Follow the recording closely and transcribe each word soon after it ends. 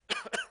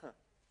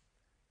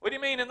What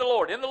do you mean in the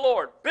Lord? In the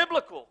Lord.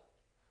 Biblical.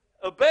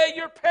 Obey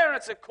your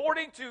parents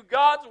according to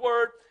God's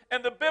word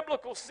and the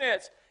biblical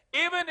sense.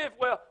 Even if,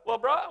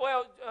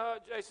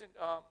 Jason,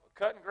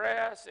 cutting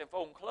grass and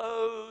folding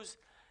clothes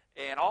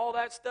and all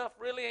that stuff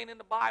really ain't in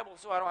the Bible,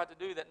 so I don't have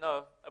to do that.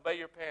 No, obey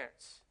your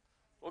parents.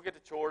 We'll get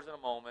to chores in a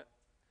moment.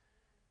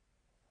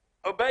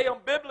 Obey them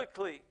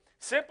biblically.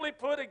 Simply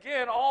put,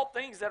 again, all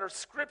things that are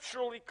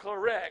scripturally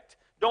correct.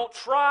 Don't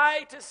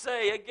try to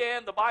say,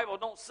 again, the Bible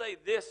don't say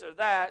this or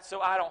that,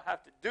 so I don't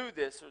have to do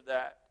this or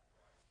that.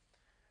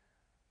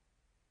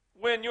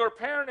 When your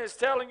parent is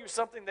telling you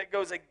something that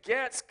goes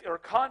against or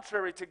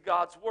contrary to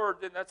God's word,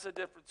 then that's a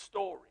different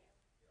story.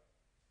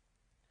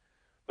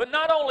 But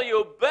not only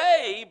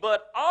obey,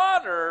 but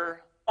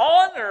honor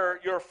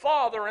your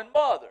father and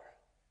mother.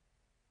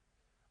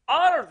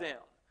 Honor them.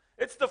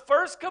 It's the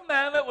first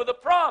commandment with a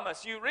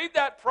promise. You read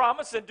that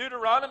promise in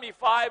Deuteronomy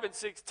 5 and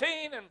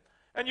 16,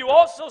 and you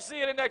also see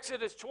it in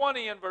Exodus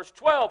 20 and verse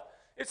 12.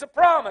 It's a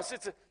promise.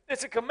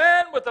 It's a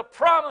command with a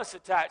promise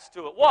attached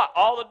to it. What?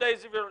 All the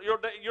days of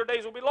your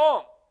days will be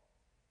long.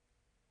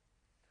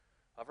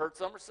 I've heard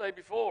some say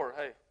before,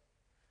 hey,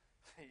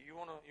 you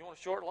want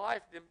a short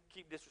life? Then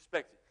keep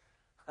disrespecting.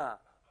 Huh.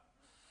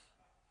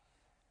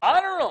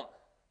 Honor them.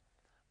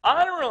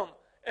 Honor them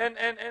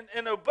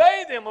and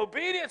obey them.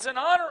 Obedience and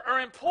honor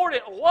are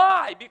important.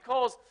 Why?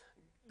 Because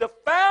the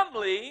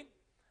family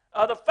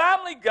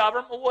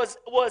government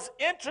was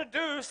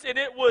introduced and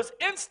it was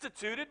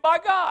instituted by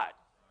God.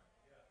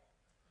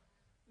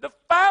 The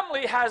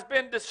family has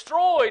been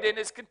destroyed and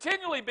is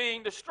continually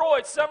being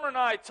destroyed. Summer and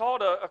I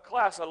taught a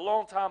class a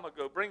long time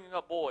ago, bringing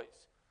up boys.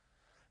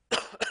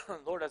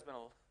 Lord, that's been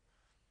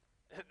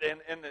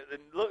and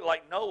it looked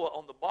like Noah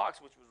on the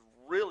box, which was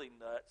really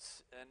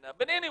nuts.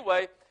 But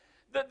anyway,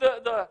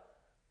 the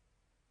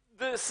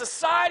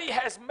society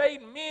has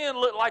made men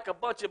look like a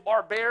bunch of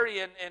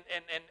barbarian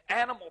and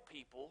animal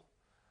people.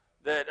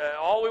 That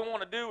all we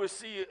want to do is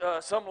see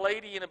some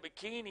lady in a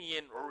bikini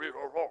and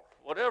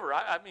whatever.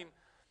 I mean.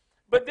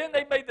 But then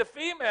they made the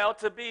female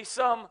to be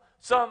some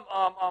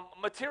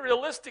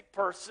materialistic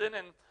person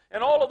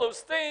and all of those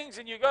things,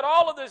 and you got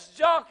all of this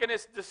junk, and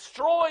it's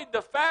destroyed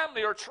the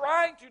family or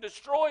trying to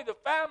destroy the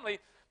family.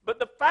 But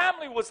the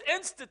family was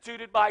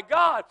instituted by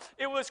God.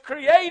 It was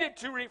created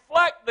to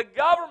reflect the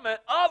government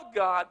of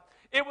God.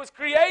 It was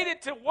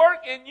created to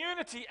work in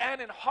unity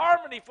and in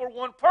harmony for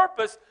one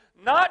purpose,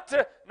 not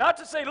to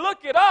say,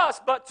 look at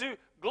us, but to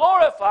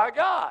glorify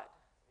God.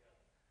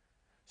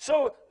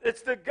 So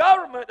it's the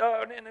government,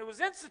 and it was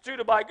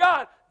instituted by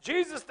God.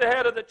 Jesus, the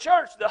head of the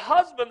church, the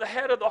husband, the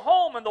head of the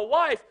home, and the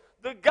wife,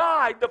 the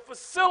guide, the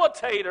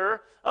facilitator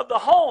of the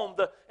home.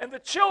 And the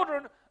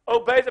children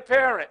obey the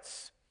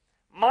parents.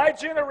 My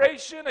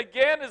generation,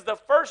 again, is the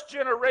first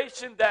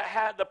generation that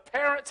had the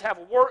parents have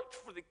worked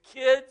for the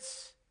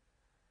kids,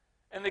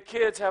 and the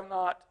kids have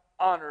not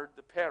honored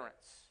the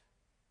parents.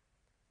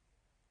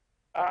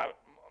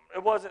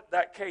 It wasn't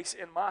that case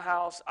in my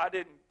house. I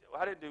didn't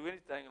do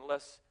anything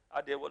unless I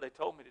did what they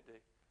told me to do.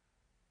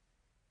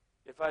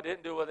 If I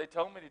didn't do what they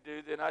told me to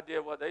do, then I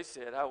did what they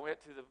said. I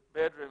went to the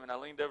bedroom and I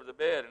leaned over the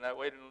bed and I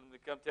waited for them to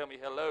come tell me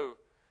hello.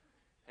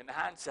 In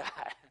hindsight,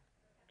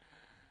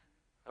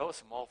 that was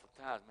some awful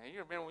times, man. You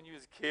remember when you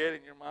was a kid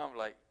and your mom was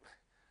like,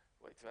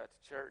 wait till after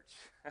church.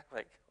 I'm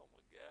like, oh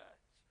my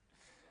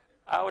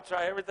gosh. I would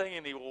try everything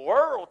in the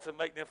world to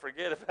make them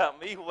forget about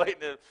me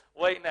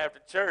waiting after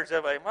church.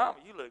 I'm like, Mama,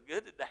 you look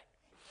good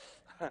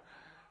today.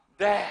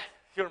 Dad,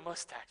 your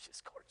mustache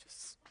is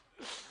gorgeous.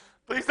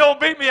 Please don't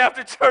beat me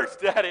after church,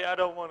 Daddy. I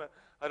don't want it.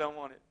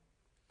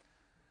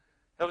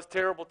 That was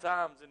terrible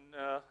times,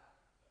 and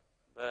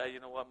but you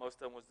know what? Most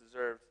of them was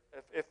deserved.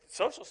 If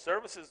social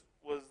services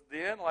was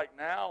then like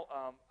now,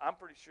 I'm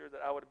pretty sure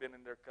that I would have been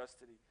in their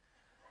custody.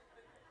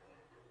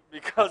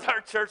 Because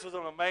our church was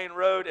on the main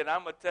road, and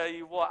I'm going to tell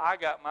you what, I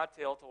got my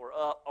tail tore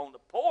up on the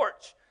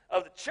porch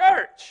of the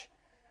church.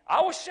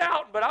 I was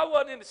shouting, but I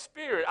wasn't in the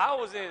spirit. I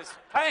was in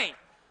pain.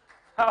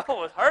 I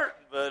was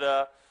hurting,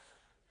 but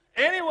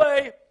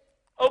anyway,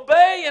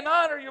 obey and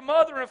honor your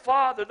mother and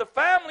father. The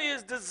family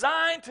is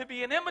designed to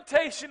be an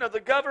imitation of the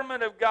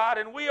government of God,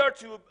 and we are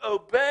to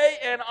obey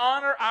and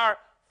honor our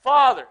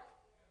father.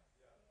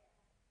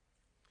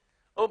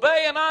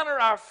 Obey and honor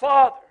our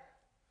father.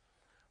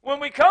 When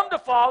we come to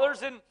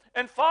fathers,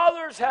 and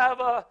fathers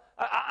have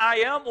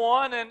I am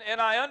one,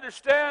 and I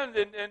understand,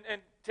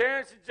 and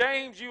Terrence and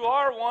James, you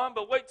are one,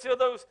 but wait till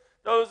those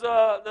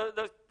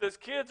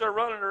kids are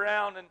running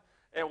around and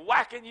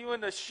whacking you in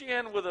the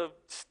shin with a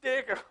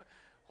stick or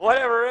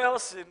whatever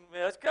else, and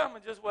it's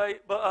coming, just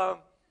wait.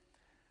 But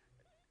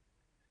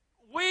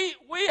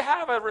we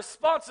have a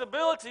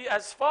responsibility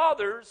as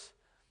fathers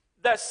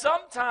that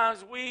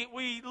sometimes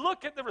we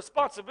look at the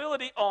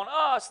responsibility on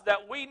us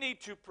that we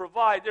need to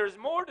provide. There's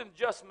more than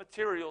just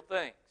material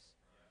things.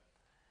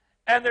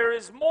 And there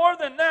is more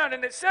than that.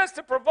 And it says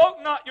to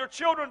provoke not your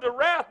children to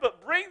wrath,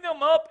 but bring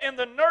them up in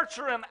the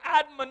nurture and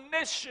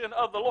admonition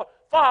of the Lord.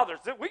 Fathers,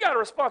 we got a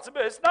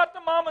responsibility. It's not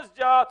the mama's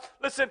job.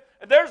 Listen,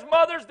 there's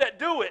mothers that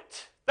do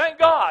it. Thank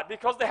God,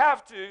 because they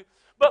have to.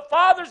 But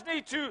fathers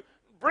need to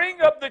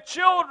bring up the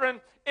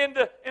children in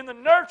the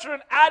nurture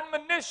and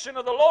admonition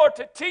of the Lord,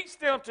 to teach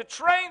them, to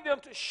train them,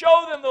 to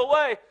show them the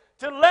way,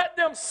 to let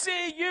them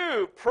see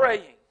you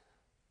praying,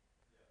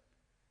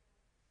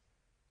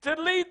 to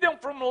lead them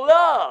from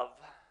love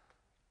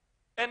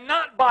and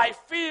not by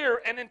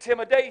fear and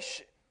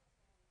intimidation.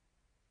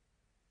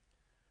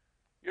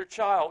 Your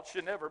child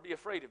should never be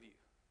afraid of you.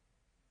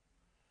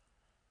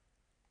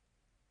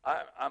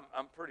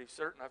 I'm pretty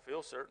certain, I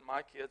feel certain,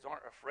 my kids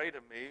aren't afraid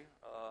of me.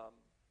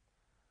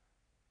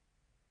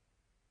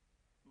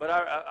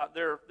 But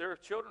there are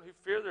children who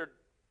fear their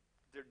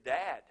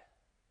dad,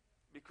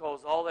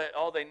 because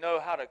all they know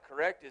how to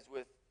correct is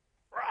with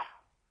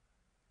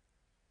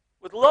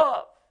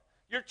love.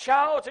 Your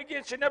child,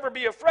 again, should never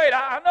be afraid.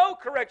 I know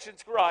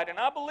correction's right, and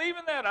I believe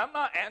in that. I'm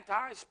not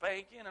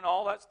anti-spanking and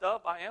all that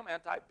stuff. I am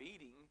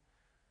anti-beating.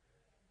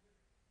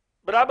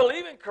 But I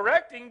believe in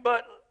correcting,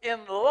 but in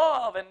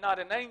love and not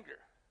in anger.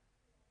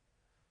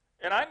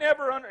 And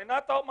I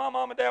thought my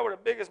mom and dad were the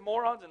biggest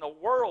morons in the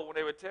world when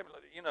they would tell me,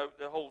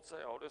 the whole say,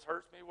 oh, this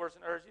hurts me worse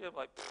than it hurts you. I'm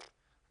like,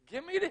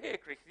 give me the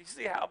hickory. You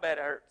see how bad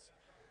it hurts.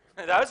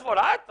 That's what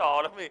I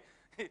thought. I mean,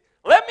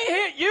 let me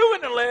hit you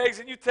in the legs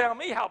and you tell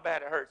me how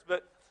bad it hurts.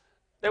 But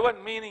they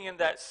wasn't meaning in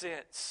that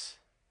sense.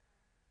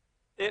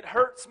 It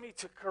hurts me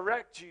to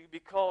correct you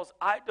because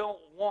I don't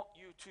want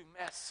you to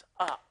mess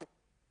up.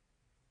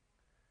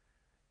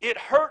 It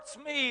hurts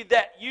me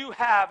that you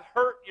have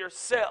hurt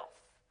yourself,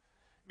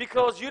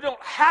 because you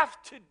don't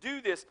have to do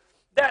this.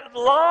 That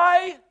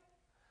lie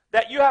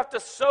that you have to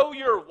sow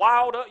your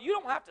wild up, you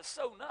don't have to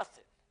sow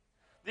nothing.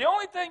 The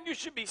only thing you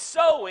should be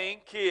sowing,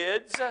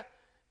 kids,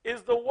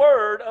 is the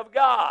Word of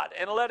God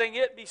and letting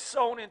it be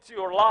sown into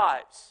your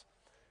lives.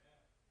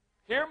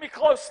 Hear me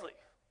closely.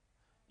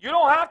 You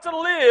don't have to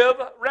live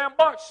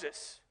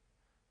rambunctious.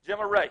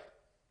 Gemma Ray,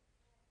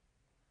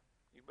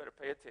 you better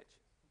pay attention.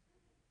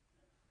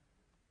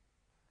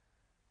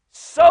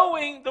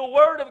 Sowing the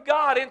Word of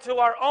God into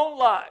our own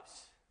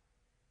lives.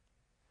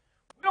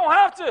 We don't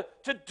have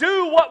to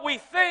do what we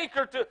think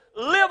or to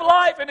live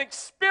life and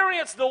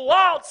experience the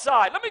wild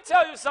side. Let me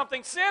tell you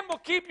something. Sin will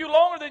keep you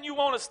longer than you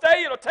want to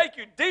stay. It'll take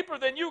you deeper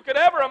than you could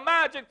ever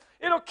imagine.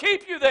 It'll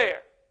keep you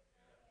there.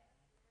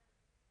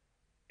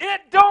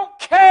 It don't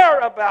care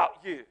about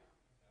you.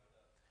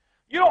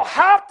 You don't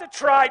have to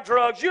try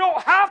drugs. You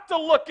don't have to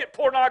look at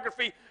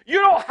pornography.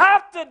 You don't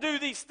have to do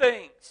these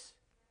things.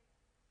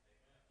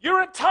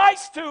 You're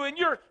enticed to, and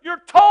you're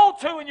told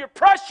to, and you're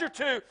pressured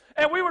to.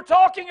 And we were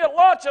talking at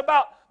lunch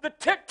about the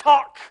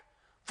TikTok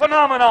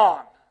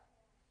phenomenon.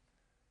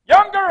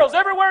 Young girls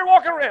everywhere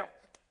walking around.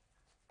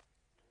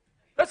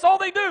 That's all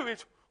they do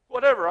is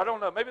whatever. I don't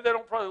know. Maybe they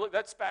don't probably look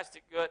that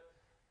spastic good.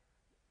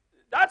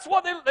 That's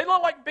what they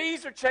look like.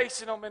 Bees are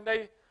chasing them, and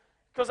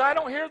because I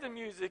don't hear the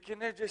music,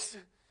 and they're just.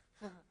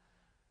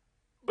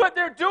 But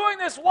they're doing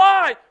this,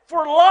 why?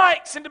 For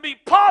likes and to be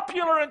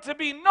popular and to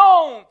be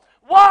known.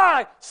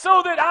 Why?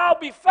 So that I'll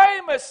be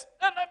famous.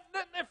 And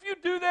if you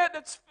do that,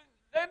 there's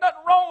nothing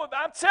wrong with it.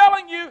 I'm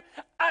telling you,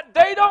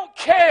 they don't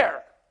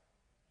care.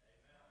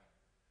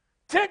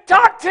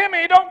 TikTok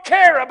Timmy don't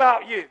care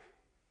about you.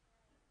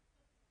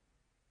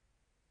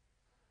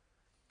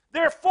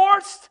 They're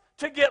forced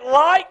to get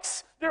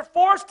likes. They're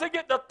forced to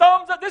get the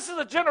thumbs up. This is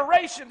a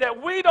generation that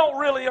we don't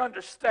really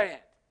understand.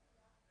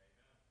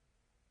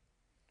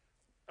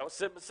 I was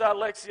sitting beside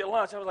Lexi at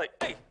lunch. I was like,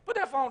 hey, put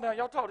that phone down.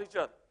 Y'all talk to each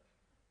other.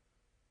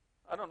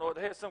 I don't know.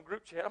 They had some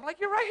group chat. I'm like,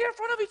 you're right here in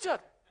front of each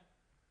other.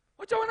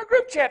 What y'all in a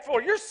group chat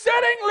for? You're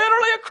sitting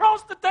literally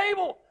across the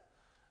table.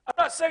 I'm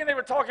not saying they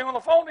were talking on the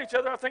phone to each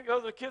other. I think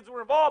other kids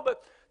were involved.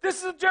 But this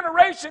is a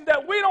generation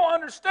that we don't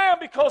understand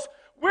because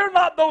we're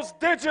not those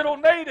digital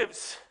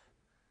natives.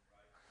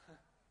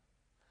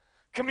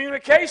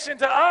 Communication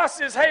to us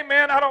is, hey,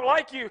 man, I don't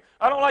like you.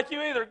 I don't like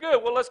you either.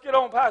 Good. Well, let's get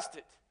on past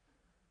it.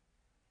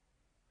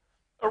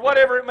 Or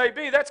whatever it may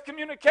be. That's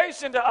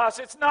communication to us.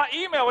 It's not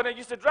email. And it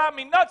used to drive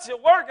me nuts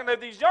at work. And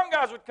these young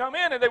guys would come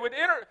in and they would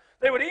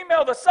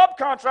email the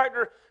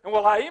subcontractor. And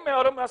well, I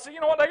emailed them. I said, you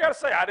know what they got to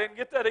say? I didn't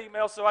get that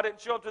email, so I didn't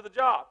show up to the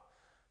job.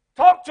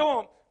 Talk to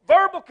them.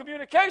 Verbal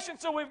communication.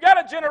 So we've got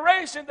a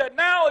generation that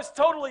now is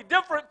totally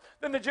different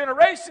than the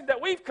generation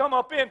that we've come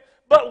up in.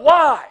 But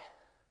why?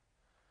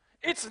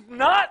 It's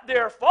not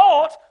their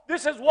fault.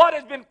 This is what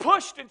has been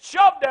pushed and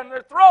shoved down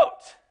their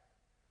throat.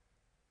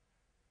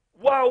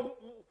 While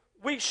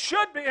we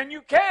should be, and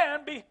you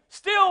can be,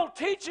 still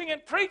teaching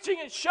and preaching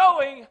and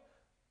showing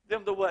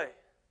them the way.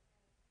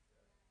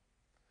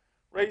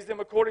 Raise them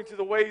according to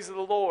the ways of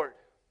the Lord.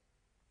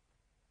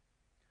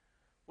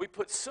 We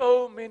put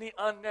so many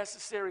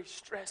unnecessary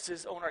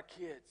stresses on our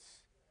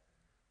kids.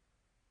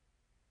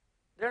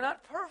 They're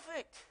not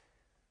perfect.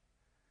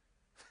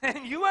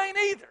 And you ain't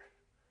either.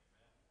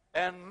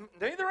 And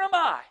neither am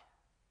I.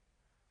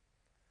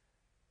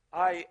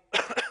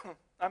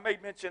 I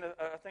made mention,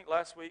 I think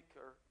last week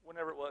or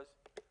whenever it was,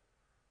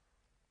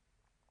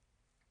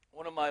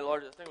 one of my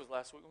largest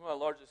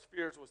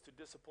fears was to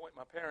disappoint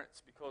my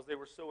parents because they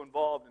were so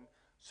involved and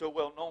so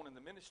well known in the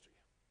ministry.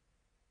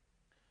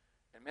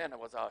 And man, that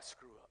was how I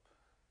screw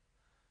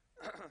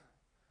up.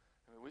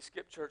 we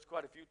skipped church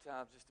quite a few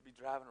times just to be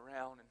driving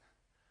around and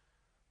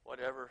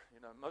whatever.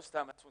 Most of the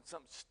time that's when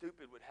something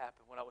stupid would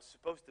happen, when I was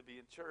supposed to be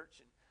in church.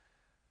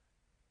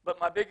 But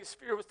my biggest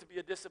fear was to be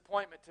a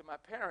disappointment to my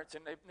parents,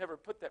 and they've never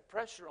put that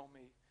pressure on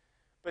me.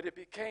 But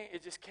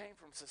it just came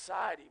from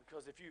society,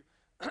 because if you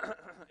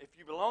if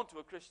you belong to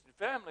a Christian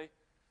family,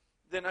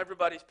 then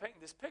everybody's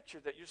painting this picture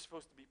that you're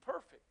supposed to be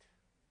perfect.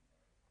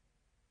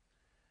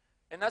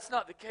 And that's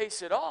not the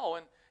case at all.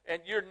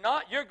 And you're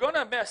going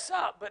to mess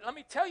up. But let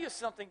me tell you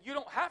something. You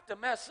don't have to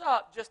mess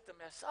up just to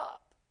mess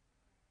up.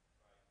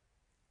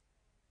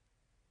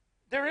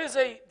 There is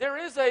a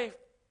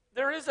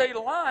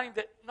line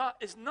that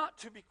is not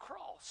to be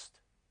crossed.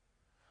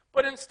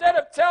 But instead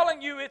of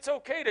telling you it's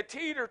okay to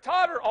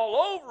teeter-totter all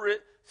over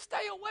it,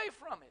 stay away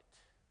from it.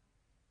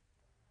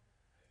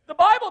 The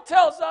Bible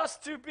tells us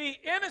to be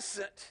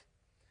innocent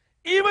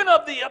even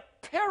of the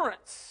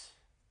appearance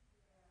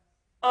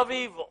of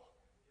evil.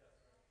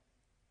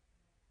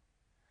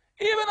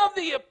 Even of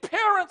the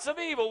appearance of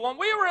evil. When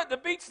we were at the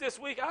beach this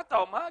week, I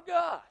thought, my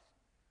God,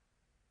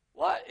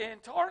 what in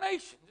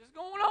tarnation is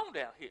going on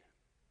down here?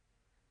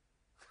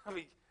 I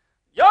mean,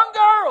 young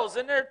girls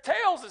and their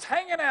tails is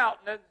hanging out,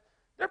 and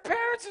their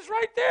parents is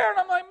right there. And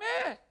I'm like,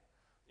 man,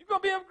 you're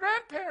going to be a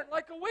grandparent in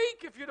like a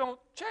week if you don't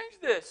change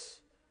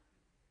this.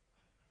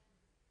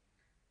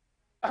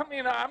 I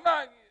mean, I'm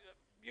not,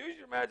 use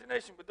your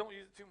imagination, but don't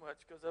use it too much,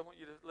 because I want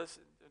you to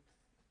listen.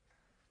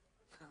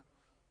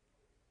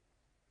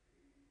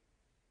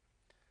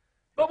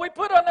 But we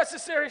put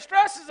unnecessary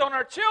stresses on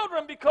our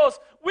children because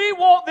we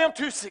want them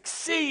to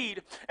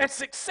succeed. And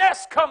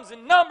success comes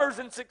in numbers,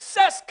 and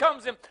success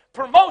comes in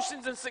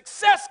promotions, and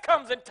success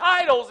comes in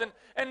titles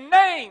and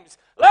names.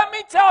 Let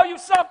me tell you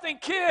something,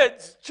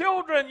 kids,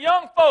 children,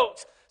 young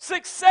folks.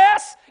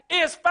 Success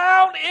is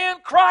found in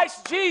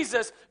Christ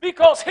Jesus,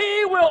 because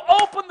He will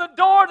open the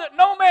door that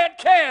no man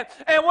can.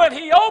 And when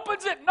He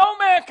opens it, no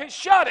man can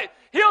shut it.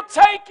 He'll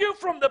take you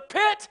from the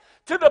pit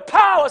to the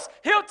palace.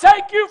 He'll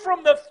take you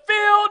from the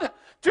field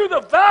to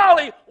the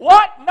valley.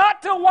 What?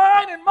 Not to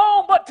whine and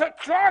moan, but to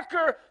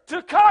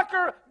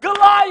conquer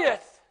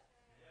Goliath.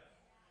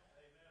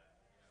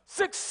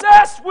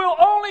 Success will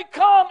only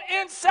come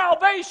in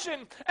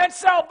salvation, and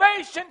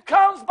salvation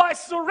comes by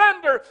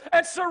surrender,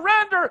 and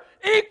surrender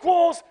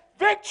equals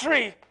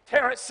victory.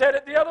 Terrence said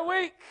it the other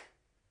week.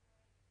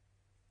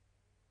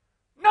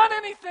 Not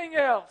anything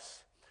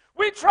else.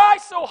 We try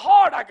so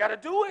hard, I got to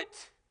do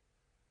it.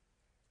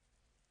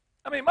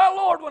 I mean, my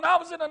Lord, when I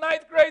was in the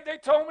 9th grade, they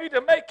told me to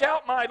make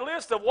out my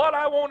list of what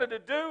I wanted to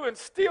do, and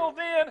still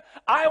then,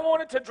 I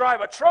wanted to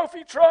drive a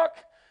trophy truck,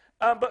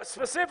 but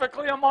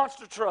specifically a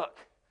monster truck.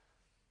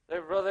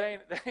 There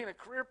ain't a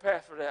career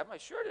path for that. I'm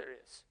like, sure there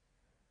is.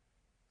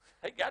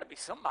 There got to be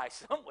somebody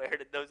somewhere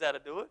that knows how to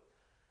do it.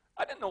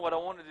 I didn't know what I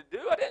wanted to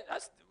do.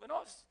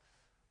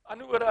 I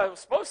knew what I was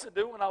supposed to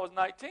do when I was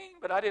 19,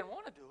 but I didn't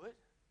want to do it.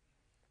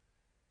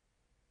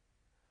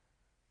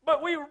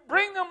 But we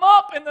bring them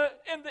up in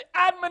the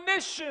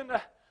admonition,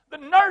 the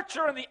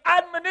nurture and the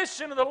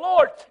admonition of the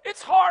Lord.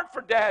 It's hard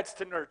for dads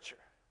to nurture.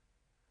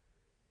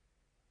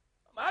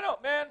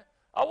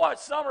 I watch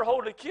Summer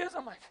hold the kids.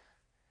 I'm like,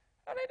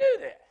 how do they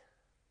do that?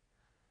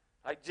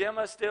 Like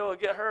Gemma still will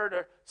get hurt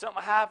or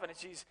something happen, and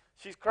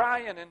she's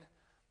crying,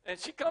 and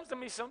she comes to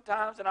me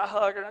sometimes, and I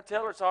hug her and I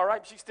tell her it's all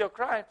right, but she's still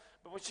crying.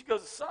 But when she goes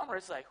to Summer,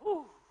 it's like,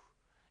 whoo,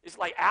 it's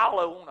like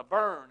aloe on a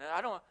burn.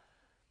 And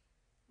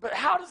But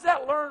how does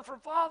that learn from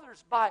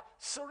fathers? By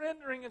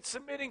surrendering and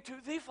submitting to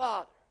the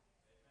Father.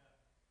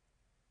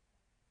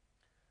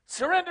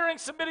 Surrendering,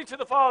 submitting to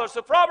the Father.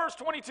 So Proverbs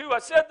 22, I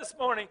said this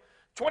morning,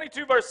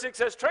 22 verse 6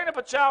 says, train up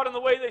a child in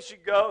the way they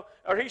should go,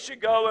 or he should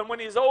go, and when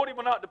he is old, he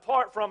will not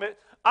depart from it.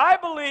 I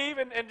believe,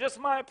 and just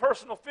my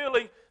personal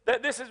feeling,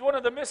 that this is one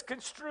of the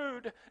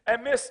misconstrued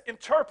and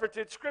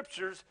misinterpreted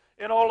scriptures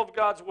in all of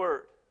God's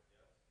Word.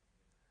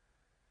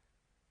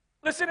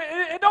 Listen,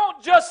 it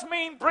don't just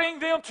mean bring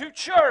them to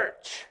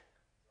church.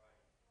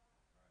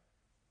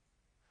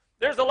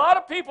 There's a lot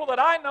of people that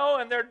I know,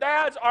 and their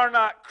dads are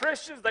not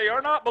Christians, they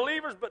are not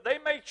believers, but they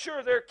make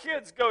sure their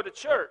kids go to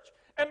church.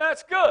 And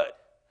that's good.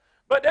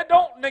 But that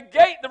don't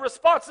negate the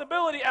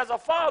responsibility as a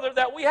father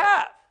that we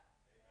have.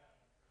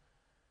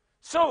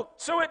 So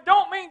it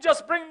don't mean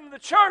just bring them to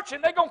church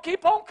and they're going to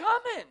keep on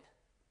coming.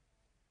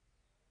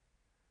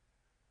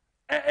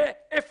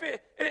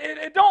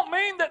 It don't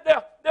mean that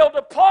they'll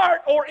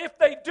depart, or if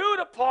they do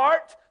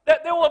depart,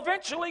 that they'll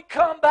eventually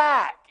come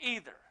back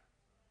either.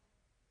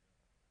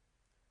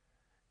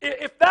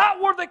 If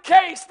that were the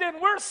case,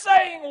 then we're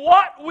saying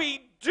what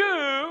we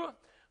do,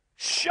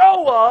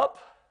 show up,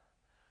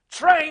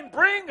 train,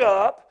 bring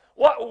up,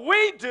 what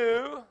we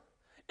do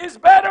is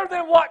better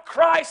than what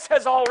Christ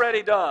has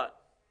already done.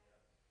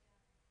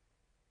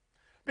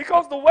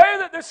 Because the way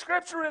that this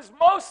scripture is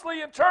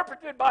mostly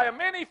interpreted by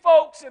many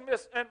folks, and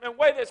the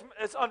way that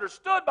it's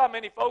understood by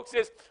many folks,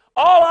 is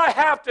all I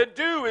have to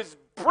do is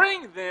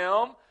bring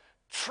them,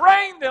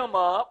 train them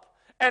up,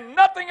 and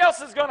nothing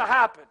else is going to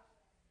happen.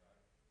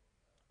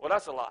 Well,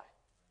 that's a lie.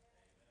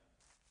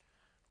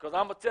 Because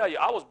I'm going to tell you,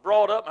 I was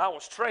brought up and I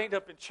was trained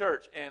up in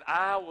church, and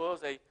I was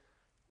a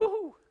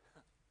woohoo.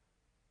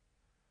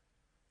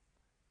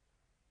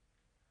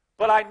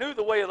 But I knew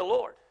the way of the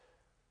Lord.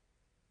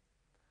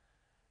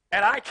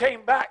 And I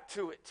came back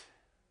to it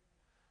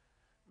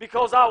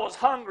because I was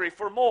hungry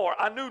for more.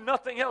 I knew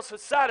nothing else would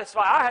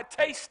satisfy. I had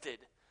tasted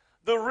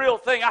the real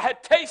thing. I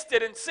had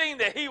tasted and seen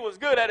that He was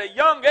good at a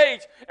young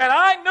age, and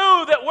I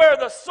knew that where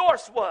the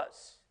source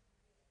was.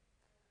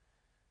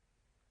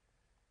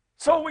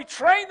 So we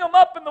train them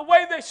up in the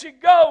way they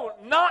should go,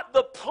 not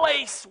the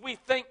place we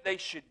think they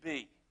should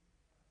be.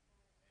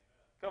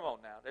 Come on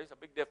now, there's a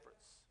big difference.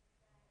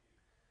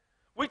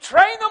 We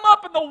train them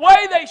up in the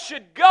way they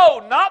should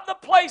go, not the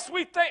place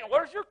we think.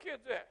 Where's your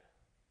kids at?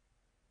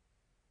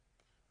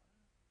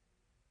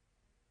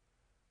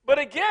 But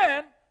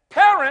again,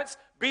 parents,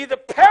 be the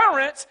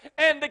parents,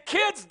 and the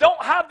kids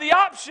don't have the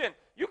option.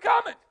 You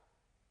coming?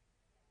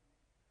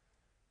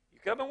 You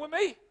coming with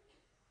me?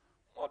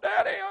 Well,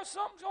 Daddy,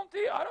 something's on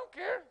TV. I don't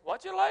care.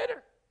 Watch it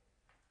later.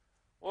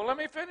 Well, let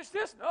me finish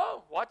this.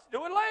 No,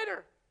 do it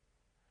later.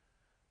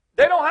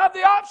 They don't have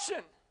the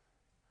option.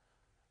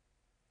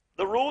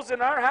 The rules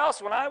in our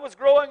house when I was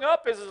growing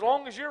up is as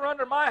long as you're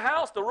under my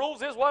house, the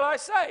rules is what I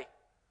say.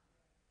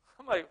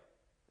 I'm like,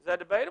 is that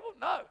debatable?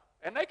 No.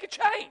 And they could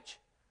change.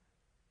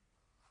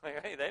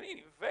 Like, hey, that ain't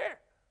even fair.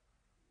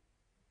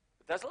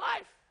 But that's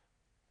life.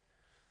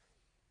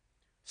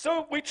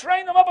 So we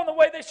train them up on the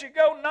way they should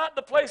go, not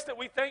the place that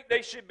we think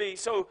they should be.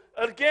 So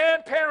again,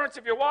 parents,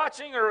 if you're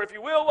watching or if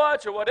you will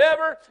watch or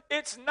whatever,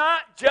 it's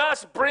not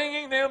just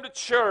bringing them to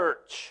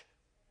church.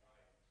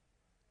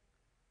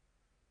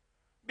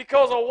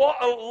 Because a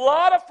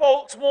lot of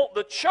folks want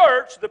the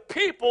church, the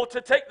people,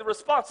 to take the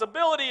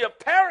responsibility of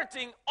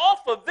parenting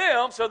off of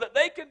them so that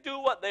they can do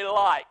what they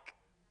like.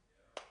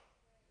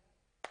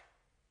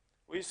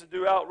 We used to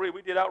do outreach.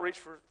 We did outreach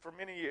for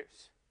many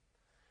years.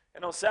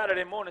 And on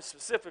Saturday morning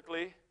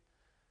specifically,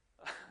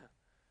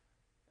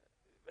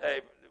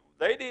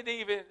 they didn't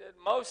even,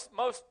 most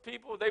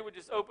people, they would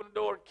just open the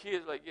door and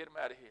kids like, get them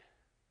out of here.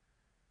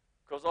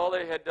 Because all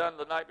they had done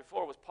the night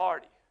before was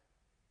party.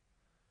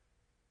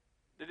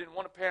 They didn't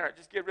want a parent.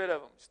 Just get rid of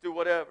them. Just do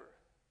whatever.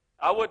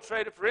 I wouldn't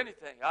trade it for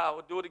anything. I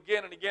would do it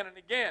again and again and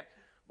again.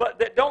 But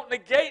that don't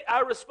negate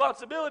our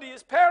responsibility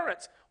as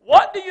parents.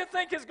 What do you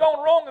think is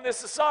going wrong in this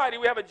society?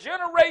 We have a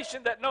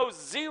generation that knows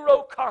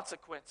zero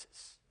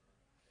consequences.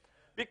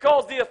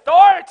 Because the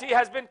authority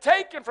has been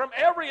taken from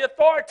every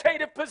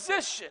authoritative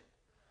position.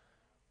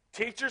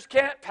 Teachers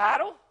can't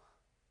paddle.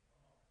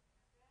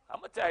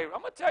 I'm going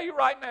to tell you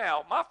right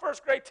now, my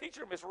first grade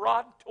teacher, Miss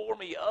Rodden, tore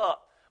me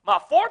up. My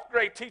fourth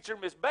grade teacher,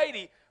 Miss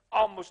Beatty,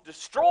 almost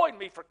destroyed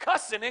me for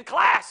cussing in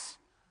class.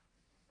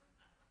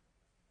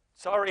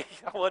 Sorry,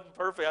 I wasn't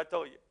perfect, I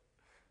told you.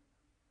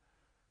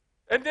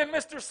 And then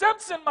Mr.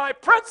 Simpson, my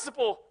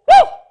principal,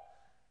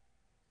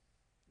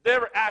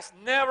 never asked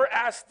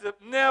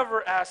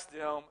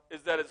them,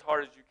 is that as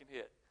hard as you can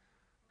hit?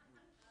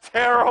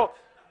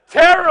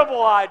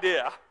 Terrible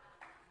idea.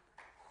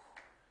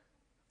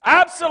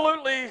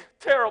 Absolutely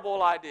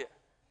terrible idea.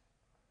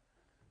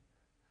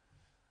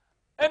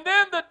 And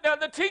then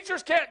the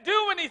teachers can't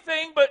do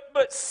anything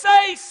but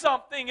say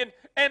something and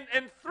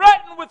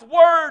threaten with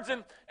words.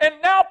 And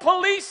now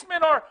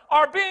policemen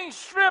are being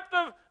stripped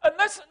of. And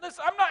listen,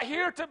 I'm not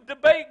here to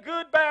debate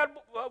good, bad,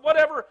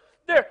 whatever.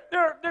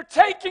 They're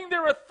taking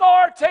their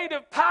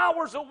authoritative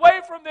powers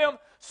away from them.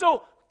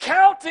 So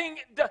counting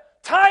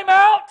time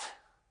out.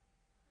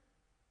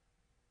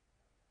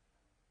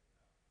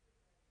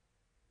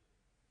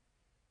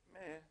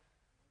 Man,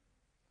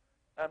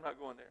 I'm not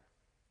going there.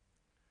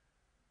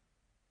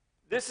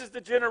 This is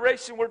the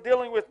generation we're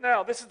dealing with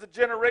now. This is the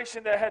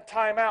generation that had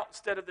time out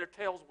instead of their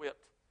tails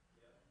whipped.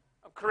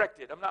 I'm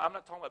corrected. I'm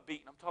not talking about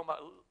beaten. I'm talking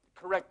about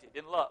corrected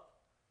in love.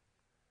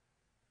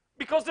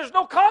 Because there's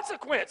no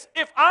consequence.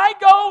 If I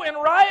go and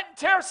riot and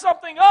tear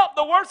something up,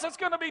 the worst that's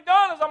going to be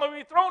done is I'm going to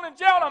be thrown in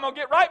jail and I'm going to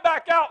get right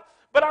back out.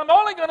 But I'm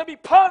only going to be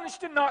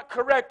punished and not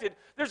corrected.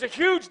 There's a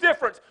huge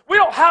difference. We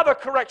don't have a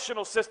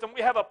correctional system.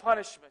 We have a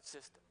punishment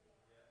system.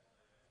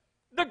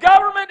 The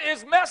government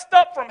is messed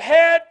up from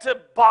head to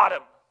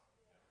bottom.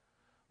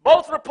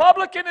 Both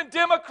Republican and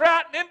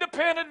Democrat and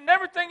independent and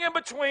everything in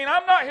between.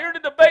 I'm not here to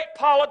debate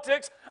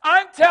politics.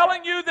 I'm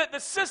telling you that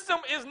the system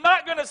is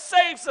not going to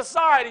save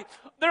society.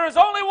 There is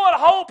only one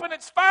hope, and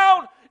it's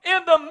found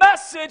in the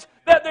message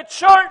that the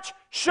church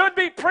should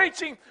be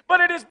preaching.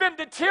 But it has been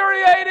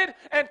deteriorated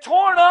and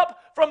torn up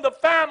from the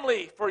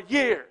family for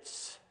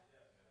years.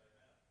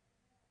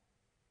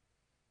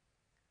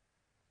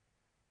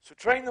 So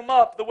train them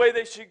up the way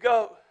they should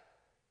go.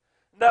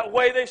 That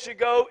way they should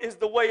go is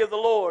the way of the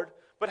Lord.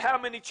 But how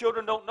many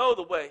children don't know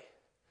the way?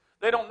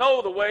 They don't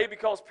know the way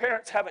because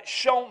parents haven't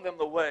shown them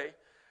the way.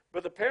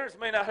 But the parents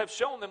may not have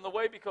shown them the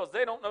way because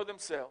they don't know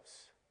themselves.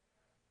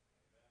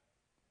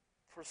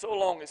 For so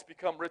long it's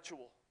become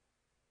ritual.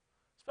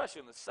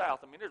 Especially in the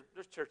South. I mean,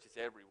 there's churches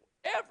everywhere.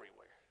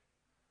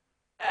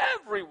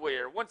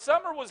 Everywhere. When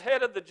Summer was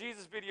head of the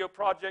Jesus Video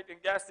Project in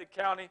Gaston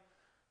County,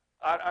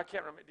 I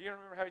can't remember. Do you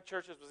remember how many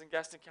churches was in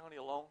Gaston County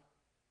alone?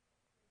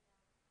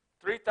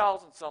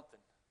 3,000 something.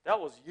 That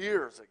was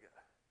years ago.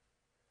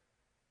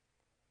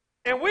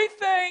 And we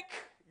think,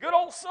 good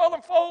old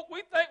Southern folk,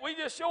 we think we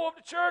just show up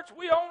to church,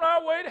 we on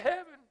our way to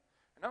heaven.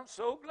 And I'm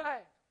so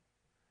glad.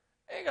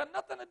 Ain't got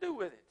nothing to do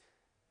with it.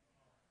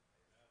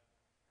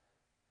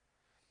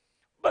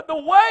 But the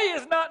way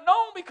is not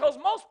known because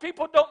most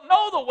people don't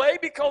know the way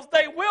because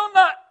they will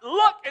not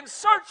look and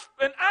search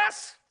and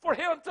ask for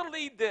Him to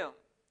lead them.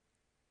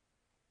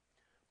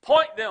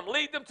 Point them,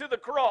 lead them to the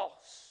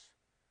cross.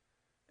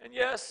 And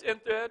yes, in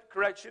that,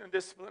 correction and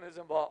discipline is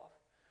involved.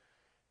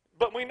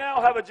 But we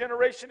now have a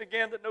generation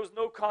again that knows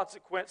no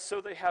consequence, so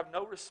they have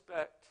no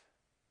respect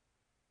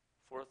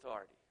for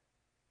authority.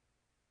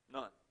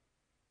 None.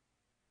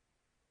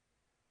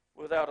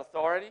 Without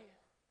authority,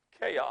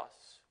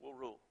 chaos will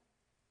rule.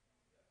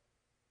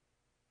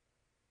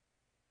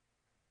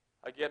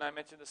 Again, I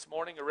mentioned this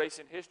morning,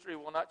 erasing history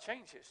will not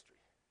change history.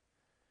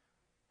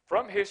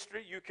 From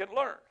history, you can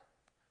learn.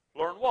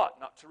 Learn what?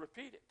 Not to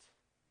repeat it.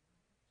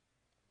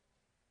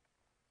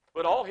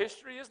 But all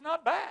history is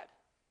not bad.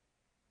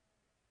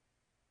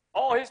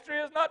 All history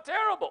is not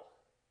terrible.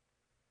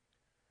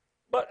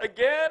 But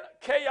again,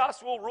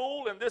 chaos will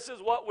rule, and this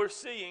is what we're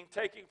seeing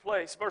taking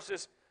place.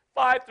 Verses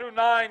 5 through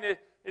 9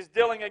 is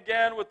dealing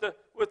again with the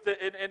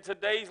in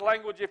today's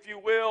language, if you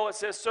will. It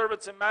says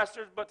servants and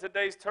masters, but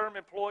today's term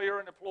employer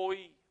and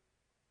employee.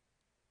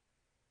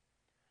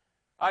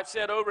 I've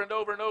said over and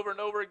over and over and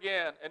over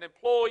again, an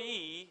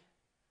employee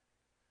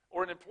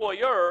or an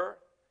employer,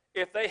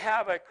 if they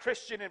have a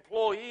Christian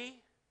employee,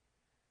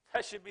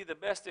 that should be the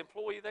best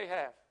employee they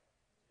have.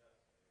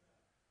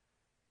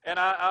 And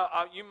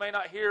you may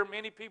not hear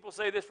many people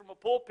say this from a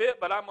pulpit,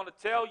 but I'm going to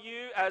tell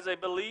you, as a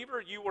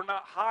believer, you were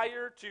not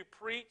hired to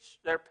preach.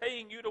 They're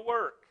paying you to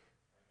work.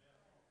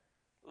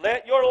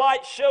 Let your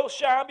light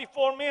shine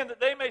before men, that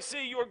they may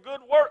see your good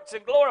works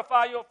and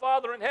glorify your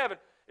Father in heaven.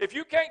 If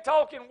you can't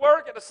talk and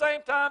work at the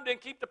same time, then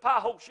keep the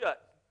pie hole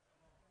shut.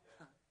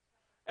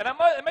 And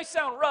it may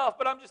sound rough,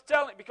 but I'm just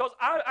telling you, because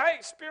I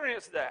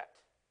experienced that.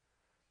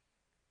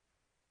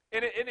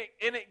 And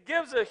it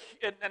gives a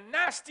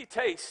nasty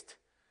taste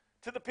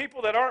to the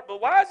people that aren't. But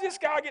why does this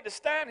guy get to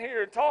stand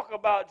here and talk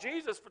about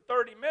Jesus for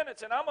 30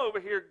 minutes and I'm over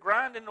here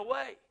grinding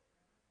away?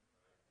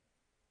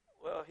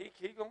 Well,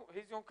 he's going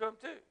to come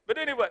too. But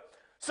anyway,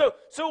 so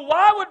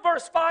why would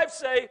verse 5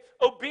 say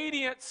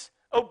obedience,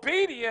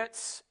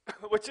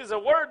 which is a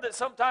word that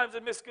sometimes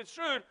is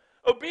misconstrued,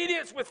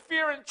 obedience with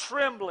fear and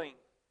trembling?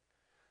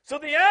 So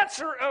the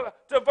answer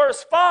to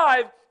verse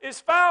 5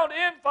 is found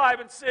in 5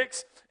 and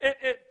 6.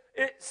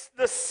 It's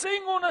the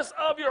singleness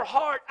of your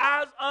heart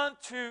as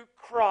unto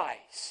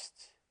Christ.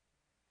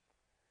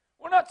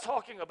 We're not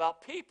talking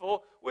about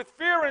people with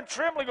fear and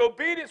trembling,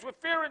 obedience with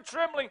fear and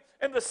trembling,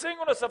 and the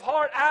singleness of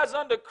heart as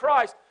unto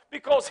Christ,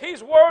 because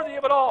He's worthy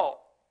of it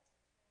all.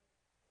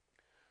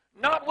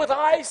 Not with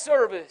eye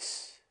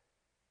service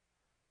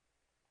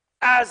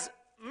as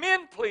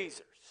men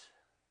pleasers,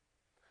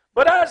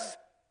 but as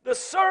the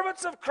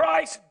servants of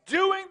Christ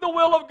doing the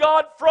will of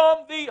God from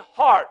the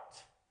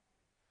heart.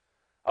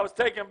 I was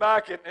taken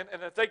back and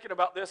thinking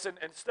about this and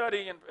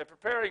studying and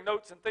preparing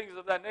notes and things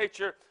of that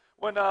nature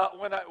when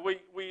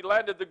we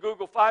landed the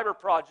Google Fiber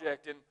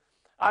project, and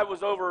I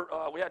was over,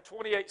 we had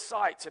 28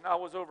 sites, and I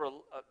was over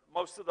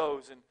most of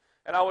those,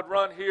 and I would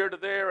run here to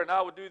there, and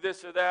I would do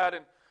this or that,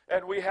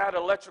 and we had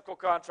an electrical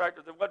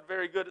contractor that wasn't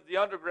very good at the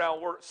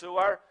underground work, so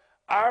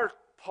our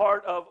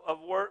part of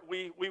work,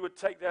 we would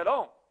take that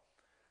on,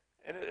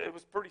 and it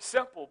was pretty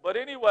simple. But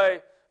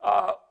anyway,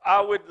 I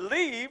would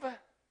leave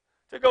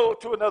to go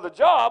to another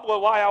job.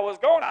 Well, while I was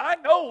going, I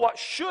know what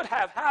should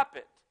have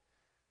happened.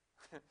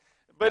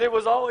 But it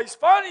was always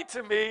funny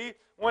to me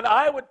when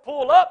I would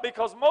pull up,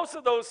 because most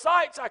of those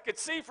sites I could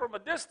see from a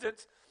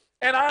distance,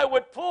 and I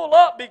would pull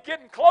up, be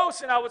getting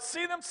close, and I would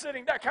see them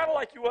sitting down, kind of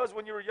like you was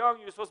when you were young.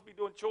 You were supposed to be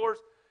doing chores,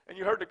 and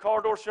you heard the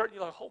car door shut, and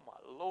you're like, oh my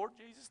Lord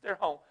Jesus, they're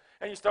home.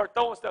 And you start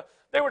throwing stuff.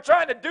 They were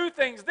trying to do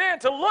things then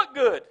to look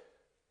good.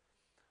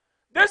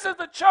 This is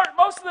the church.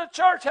 Most of the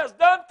church has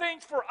done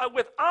things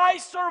with eye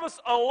service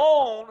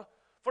alone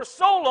for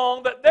so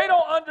long that they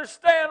don't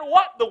understand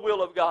what the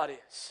will of God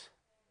is.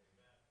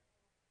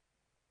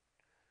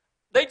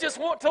 They just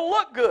want to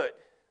look good.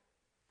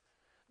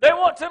 They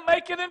want to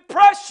make an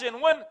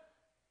impression.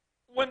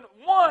 When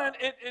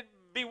it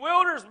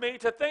bewilders me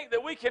to think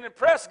that we can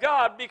impress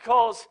God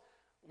because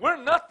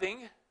we're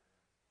nothing,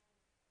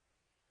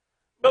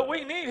 but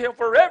we need Him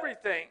for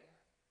everything.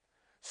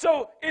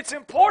 So it's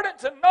important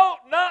to note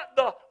not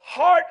the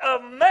heart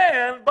of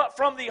man, but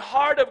from the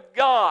heart of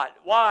God.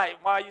 Why?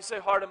 Why you say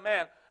heart of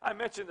man? I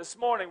mentioned this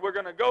morning, we're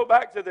going to go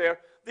back to there.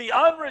 The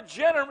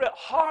unregenerate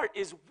heart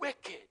is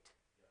wicked.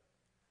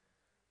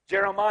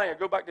 Jeremiah,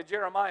 go back to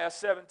Jeremiah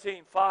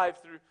 17, 5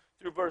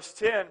 through verse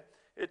 10.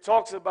 It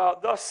talks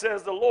about, thus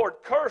says the Lord,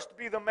 cursed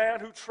be the man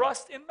who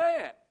trusts in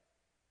man.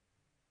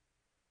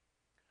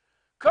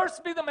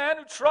 Cursed be the man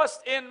who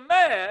trusts in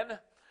man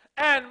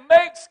and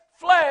makes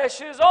flesh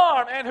his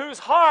arm, and whose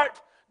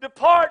heart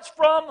departs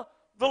from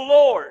the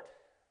Lord.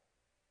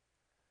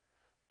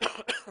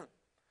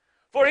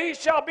 For he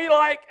shall be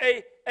like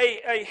a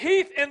a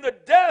heath in the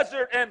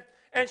desert,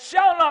 and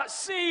shall not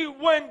see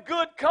when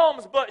good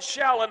comes, but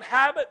shall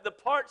inhabit the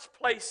parched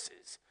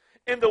places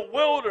in the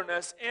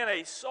wilderness, in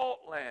a salt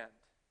land,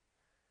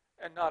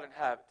 and not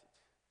inhabited.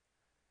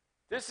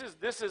 This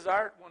is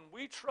our, when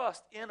we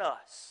trust in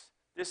us,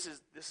 this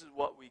is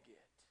what we get.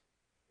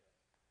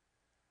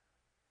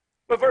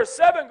 But verse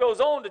 7 goes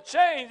on to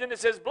change, and it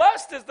says,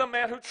 blessed is the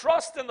man who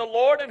trusts in the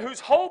Lord and whose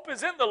hope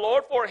is in the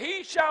Lord, for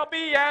he shall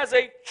be as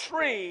a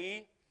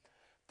tree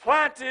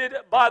planted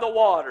by the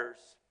waters,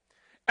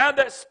 and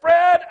that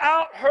spread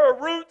out her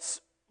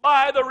roots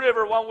by the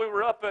river. When we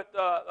were up at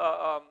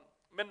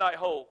Midnight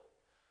Hole,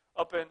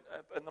 up in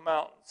the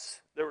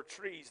mountains, there were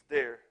trees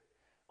there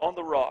on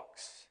the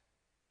rocks.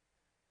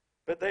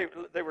 But they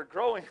were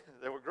growing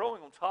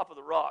on top of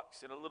the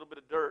rocks in a little bit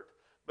of dirt.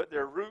 But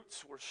their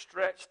roots were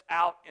stretched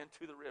out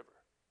into the river.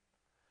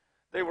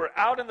 They were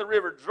out in the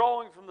river,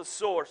 drawing from the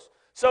source.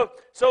 So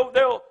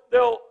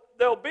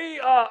they'll be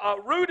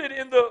rooted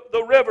in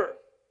the river,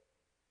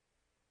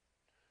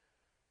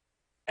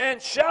 and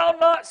shall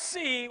not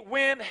see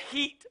when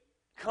heat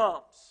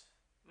comes.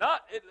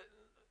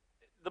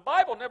 The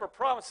Bible never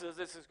promises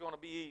this is going to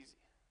be easy.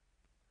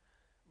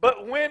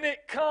 But when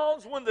it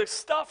comes, when the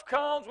stuff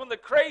comes, when the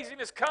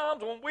craziness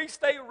comes, when we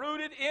stay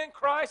rooted in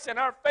Christ and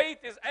our faith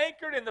is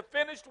anchored in the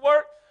finished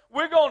work,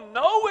 we're going to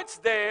know it's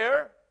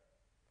there.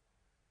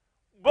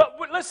 But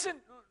listen,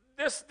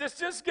 this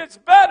just gets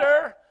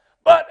better.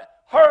 But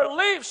her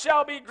leaf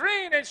shall be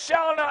green and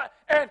shall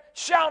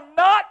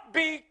not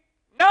be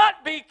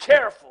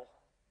careful.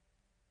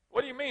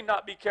 What do you mean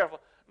not be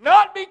careful?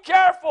 Not be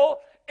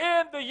careful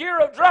in the year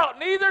of drought,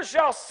 neither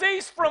shall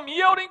cease from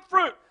yielding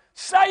fruit.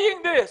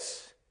 Saying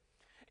this,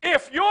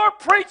 if you're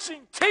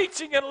preaching,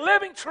 teaching, and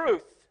living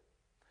truth,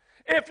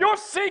 if you're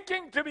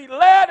seeking to be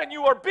led and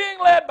you are being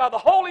led by the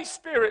Holy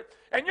Spirit,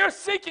 and you're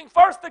seeking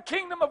first the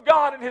kingdom of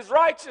God and His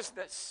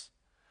righteousness,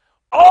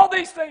 all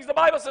these things, the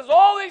Bible says,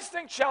 all these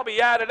things shall be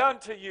added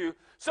unto you.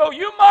 So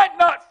you might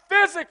not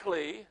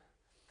physically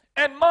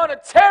and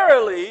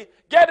monetarily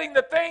getting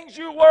the things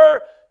you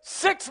were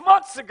 6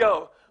 months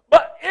ago,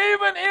 but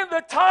even in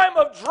the time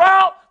of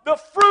drought, the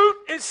fruit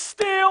is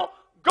still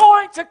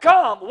going to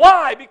come.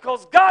 Why?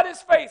 Because God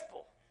is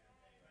faithful.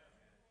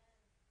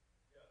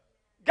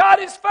 God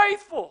is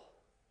faithful.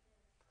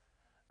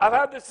 I've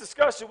had this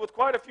discussion with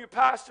quite a few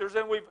pastors,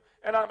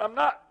 and I'm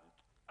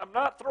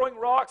not throwing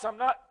rocks. I'm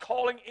not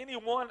calling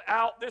anyone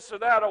out, this or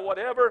that or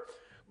whatever.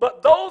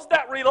 But those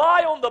that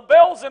rely on the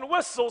bells and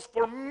whistles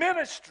for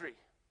ministry,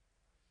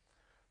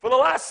 for the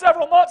last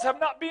several months, have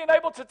not been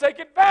able to take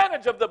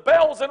advantage of the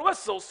bells and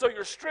whistles. So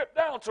you're stripped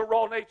down to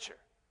raw nature.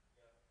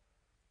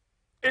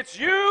 It's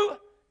you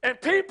and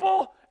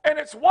people, and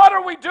it's what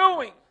are we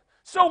doing?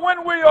 So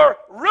when we are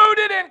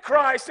rooted in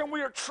Christ and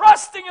we are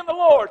trusting in the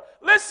Lord,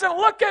 listen,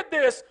 look at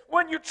this.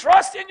 When you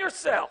trust in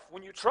yourself,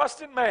 when you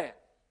trust in man,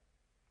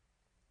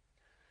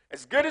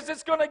 as good as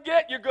it's going to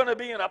get, you're going to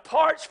be in a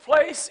parched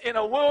place, in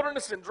a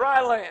wilderness, in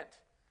dry land.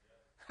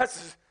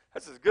 That's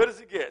as good as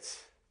it gets.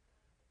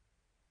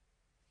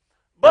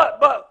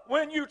 But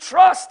when you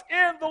trust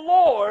in the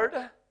Lord,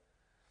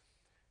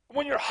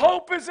 when your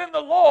hope is in the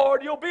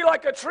Lord, you'll be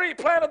like a tree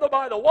planted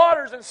by the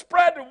waters and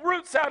spread the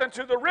roots out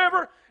into the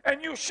river,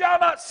 and you shall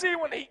not see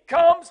when heat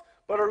comes,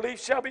 but her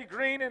leaf shall be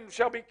green and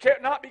shall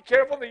not be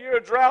careful in the year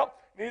of drought,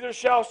 neither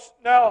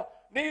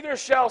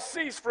shall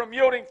cease from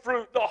yielding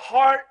fruit. The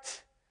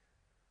heart,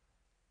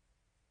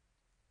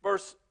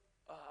 verse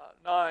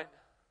 9,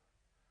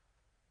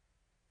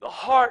 the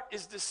heart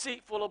is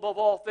deceitful above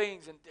all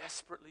things and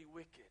desperately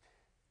wicked.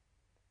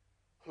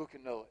 Who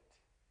can know it?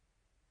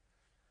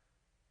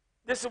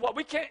 This is what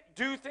we can't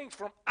do things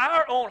from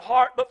our own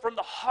heart, but from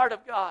the heart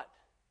of God.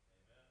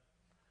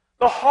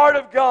 The heart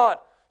of God.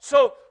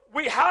 So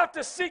we have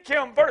to seek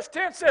Him. Verse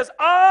 10 says,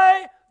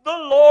 I, the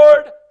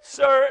Lord,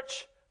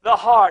 search the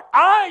heart.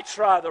 I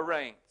try the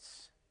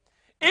reins,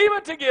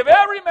 even to give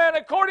every man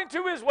according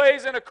to his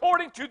ways and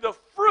according to the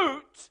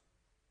fruit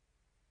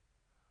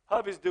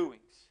of his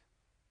doings.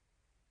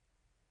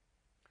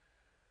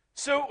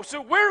 So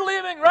we're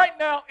living right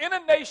now in a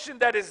nation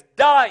that is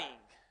dying.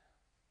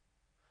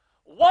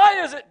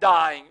 Why is it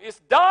dying? It's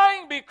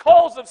dying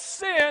because of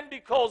sin,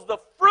 because the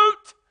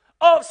fruit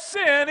of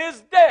sin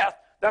is death.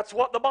 That's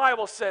what the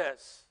Bible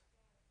says.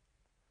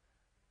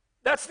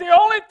 That's the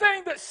only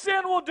thing that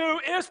sin will do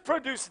is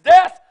produce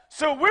death.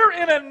 So we're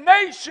in a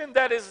nation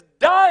that is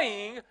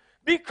dying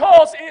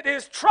because it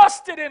is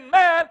trusted in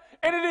man,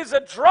 and it is a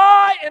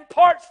dry and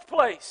parched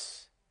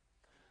place.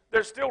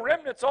 There's still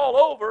remnants all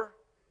over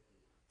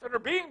that are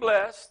being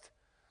blessed,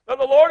 that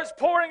the Lord is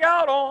pouring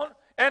out on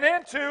and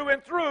into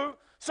and through.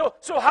 So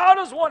how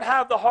does one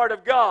have the heart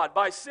of God?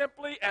 By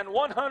simply and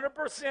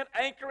 100%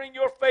 anchoring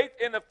your faith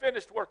in the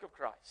finished work of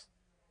Christ.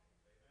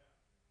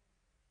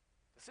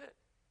 That's it.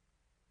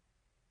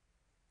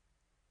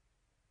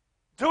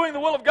 Doing the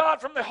will of God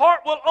from the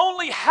heart will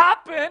only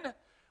happen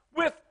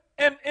with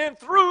and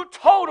through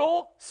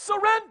total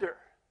surrender.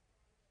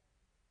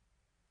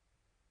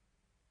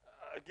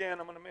 Again,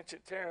 I'm going to mention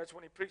Terrence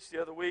when he preached the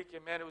other week,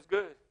 and man, it was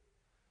good.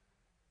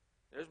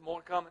 There's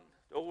more coming.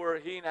 Don't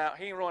worry, he ain't out.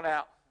 He ain't run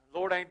out.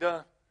 Lord ain't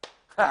done.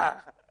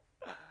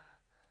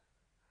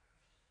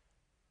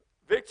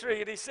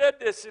 Victory, and he said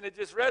this, and it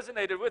just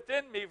resonated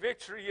within me.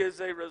 Victory is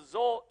a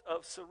result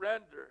of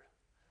surrender.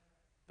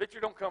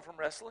 Victory don't come from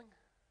wrestling.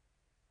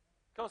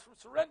 It comes from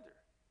surrender.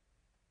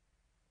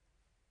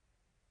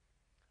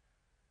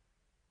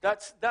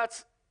 That's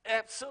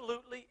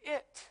absolutely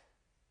it.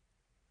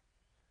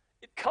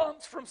 It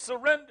comes from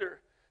surrender.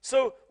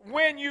 So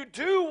when you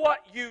do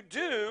what you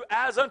do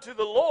as unto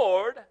the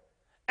Lord,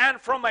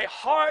 and from a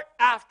heart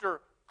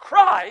after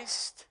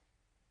Christ,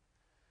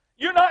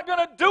 you're not going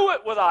to do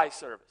it with eye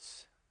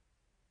service.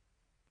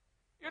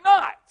 You're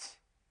not.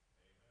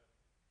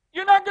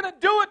 You're not going to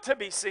do it to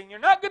be seen. You're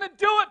not going to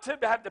do it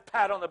to have the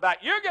pat on the back.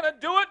 You're going to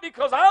do it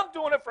because I'm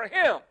doing it for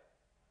Him.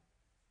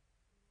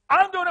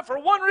 I'm doing it for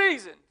one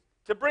reason,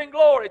 to bring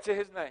glory to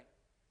His name.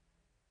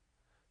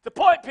 To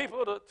point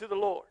people to the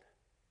Lord.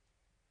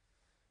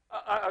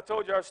 I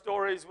told you our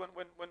stories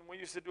when we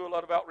used to do a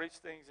lot of outreach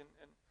things,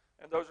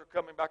 and those are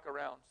coming back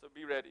around, so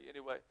be ready.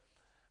 Anyway,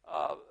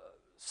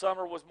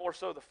 Summer was more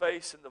so the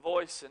face and the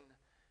voice,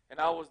 and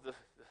I was the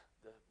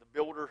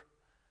builder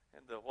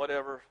and the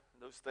whatever,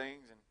 those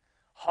things, and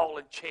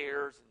hauling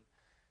chairs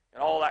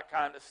and all that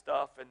kind of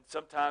stuff. And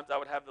sometimes I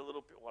would have the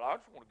little, well, I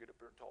just want to get up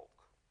here and talk.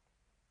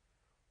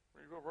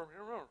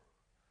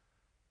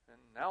 And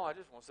now I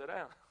just want to sit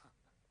down.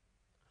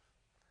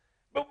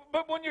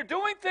 But when you're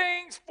doing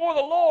things for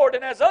the Lord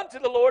and as unto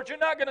the Lord, you're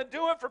not going to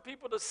do it for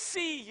people to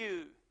see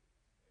you.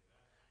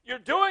 You're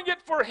doing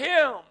it for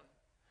Him.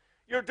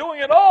 You're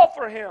doing it all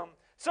for Him.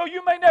 So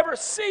you may never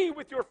see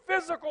with your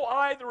physical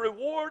eye the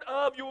reward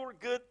of your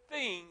good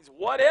things,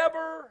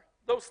 whatever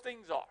those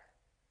things are.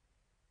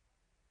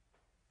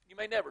 You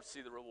may never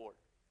see the reward.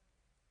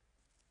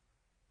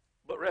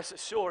 But rest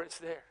assured it's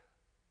there.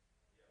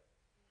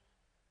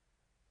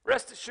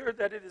 Rest assured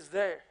that it is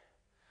there.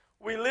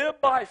 We live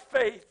by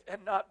faith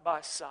and not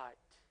by sight.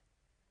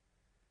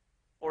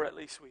 Or at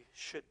least we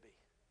should be.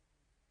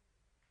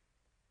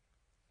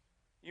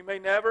 You may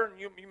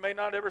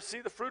not ever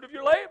see the fruit of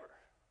your labor.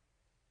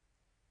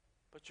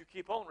 But you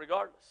keep on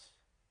regardless.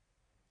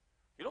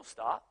 You don't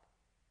stop.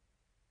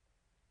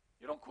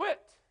 You don't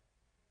quit.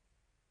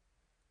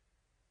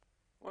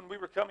 When we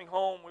were coming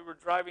home, we were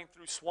driving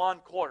through Swan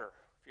Quarter.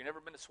 If you've never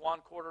been to Swan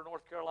Quarter,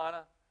 North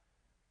Carolina,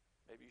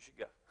 maybe you should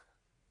go.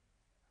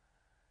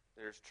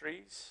 There's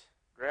trees,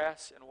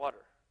 grass, and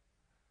water.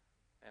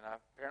 And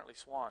apparently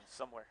swans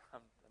somewhere.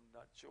 I'm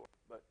not sure.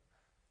 But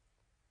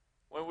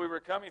when we were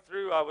coming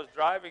through, I was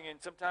driving, and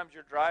sometimes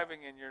you're driving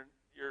and you're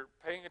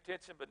paying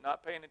attention but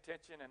not paying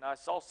attention. And I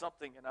saw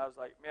something, and I was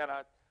like, man,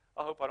 I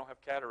hope I don't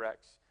have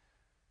cataracts.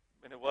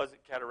 And it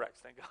wasn't cataracts,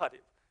 thank God.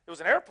 It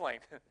was an airplane.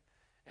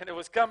 And it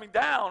was coming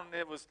down, and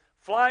it was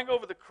flying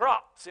over the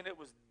crops, and it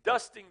was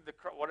dusting the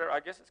crop, whatever, I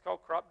guess it's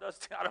called crop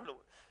dusting. I don't know.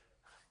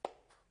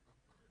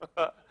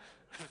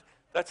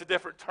 That's a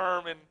different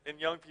term in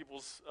young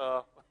people's,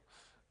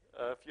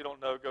 if you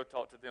don't know, go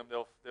talk to them.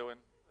 They'll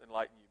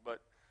enlighten you. But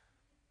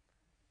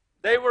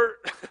they were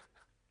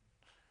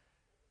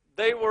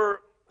they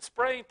were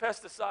spraying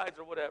pesticides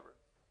or whatever.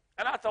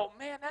 And I thought,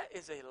 man, that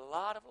is a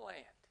lot of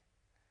land.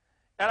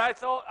 And I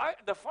thought,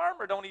 the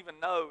farmer don't even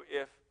know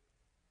if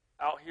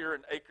out here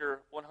in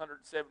acre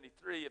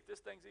 173, if this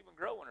thing's even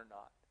growing or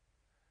not.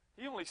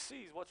 He only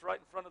sees what's right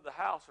in front of the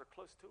house or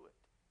close to it.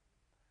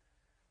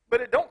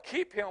 But it don't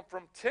keep him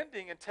from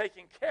tending and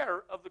taking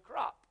care of the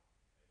crop.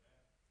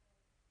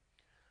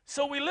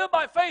 So we live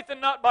by faith and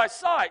not by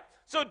sight.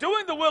 So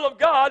doing the will of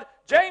God,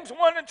 James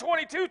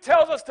 1:22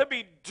 tells us to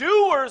be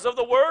doers of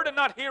the word and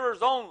not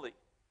hearers only.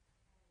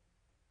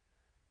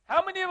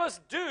 How many of us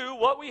do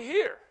what we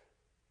hear?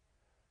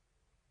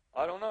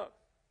 I don't know.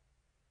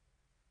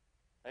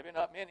 Maybe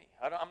not many.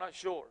 I'm not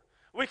sure.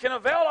 We can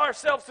avail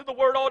ourselves to the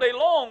word all day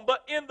long,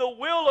 but in the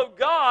will of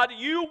God,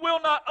 you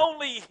will not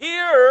only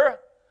hear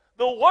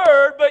the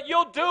word, but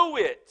you'll do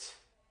it.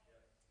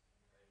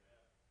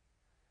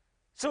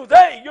 So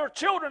your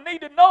children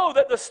need to know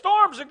that the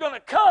storms are going to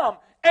come,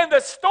 and the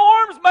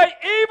storms may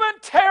even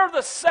tear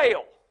the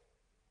sail,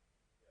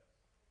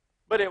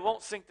 but it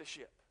won't sink the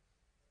ship.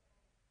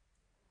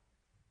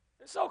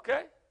 It's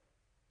okay.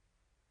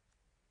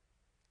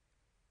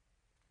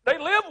 They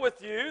live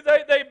with you.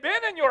 They've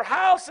been in your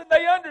house, and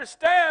they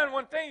understand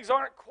when things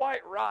aren't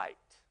quite right.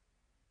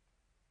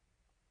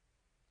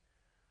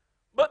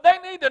 But they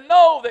need to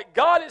know that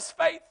God is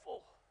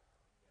faithful.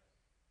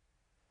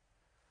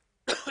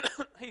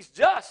 He's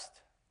just.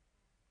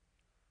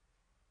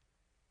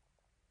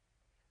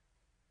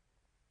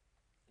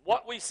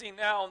 What we see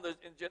now in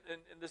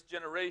this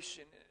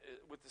generation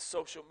with the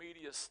social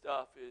media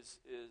stuff is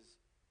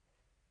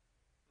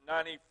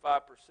 95%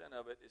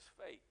 of it is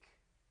fake.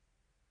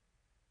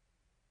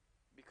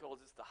 Because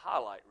it's the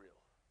highlight reel.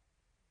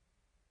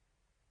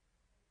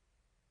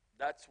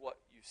 That's what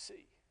you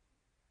see.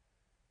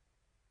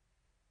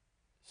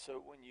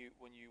 So when you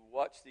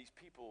watch these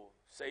people,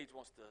 Sage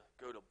wants to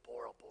go to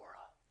Bora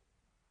Bora.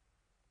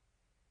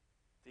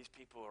 These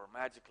people are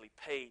magically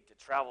paid to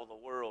travel the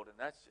world, and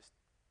that's just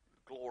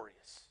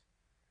glorious.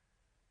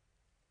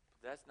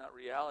 that's not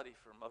reality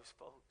for most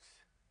folks.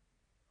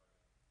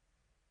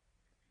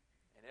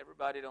 And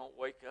everybody don't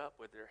wake up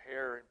with their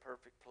hair in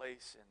perfect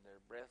place and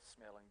their breath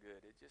smelling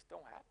good. It just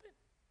don't happen.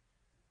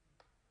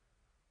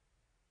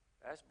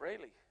 That's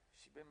Braley.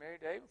 She's been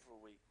married to Avon for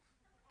a week,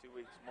 2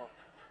 weeks more.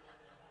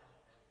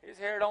 His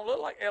hair don't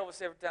look like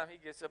Elvis every time he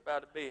gets up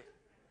out of bed.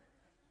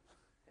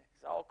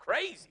 It's all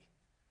crazy.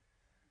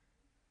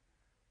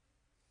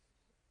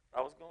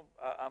 I'm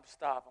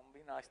stopping. I'm going to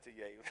be nice to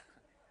you, Avon.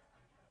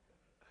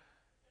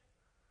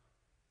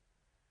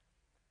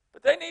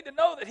 But they need to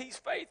know that he's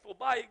faithful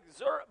by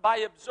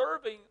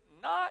observing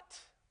not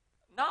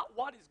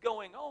what is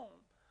going on,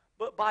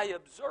 but by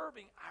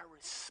observing our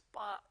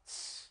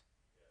response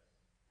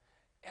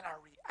and our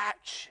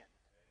reaction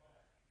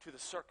to the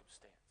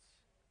circumstance.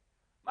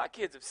 My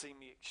kids have seen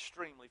me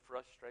extremely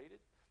frustrated.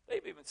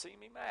 They've even seen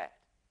me mad.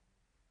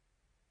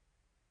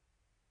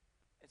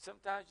 And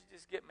sometimes you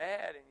just get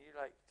mad and you're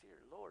like, dear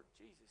Lord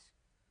Jesus,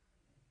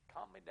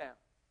 calm me down.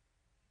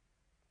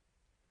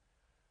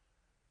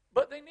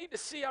 But they need to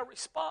see our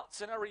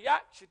response and our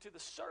reaction to the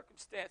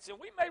circumstance. And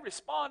we may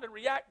respond and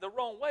react the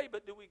wrong way,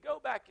 but do we go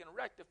back and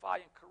rectify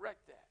and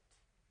correct that?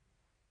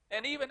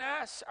 And even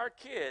ask our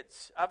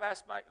kids, I've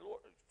asked my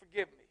Lord,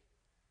 forgive me.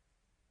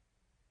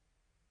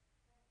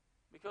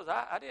 Because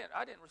I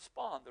didn't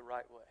respond the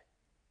right way.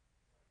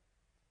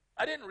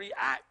 I didn't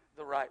react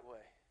the right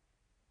way.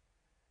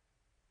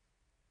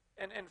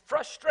 And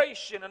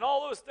frustration and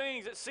all those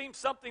things, it seems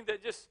something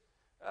that just,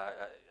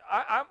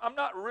 I'm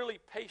not really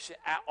patient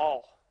at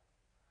all.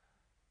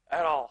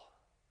 At all.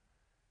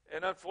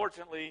 And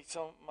unfortunately,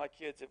 some of my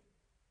kids have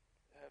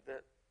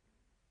that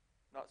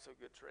not so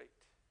good trait.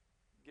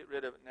 Get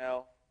rid of it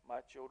now,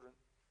 my children.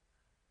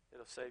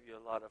 It'll save you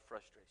a lot of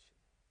frustration.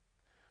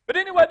 But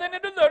anyway, they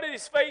need to know that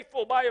he's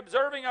faithful by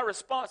observing our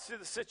response to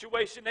the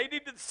situation. They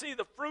need to see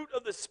the fruit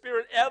of the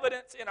Spirit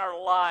evidence in our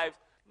lives,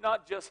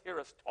 not just hear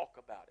us talk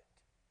about it.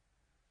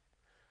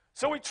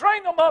 So we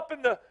train them up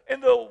in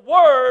the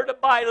Word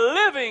by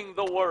living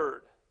the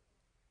Word.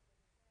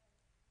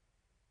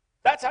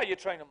 That's how you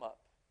train them up.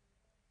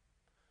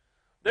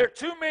 There are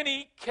too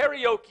many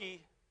karaoke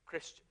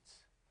Christians.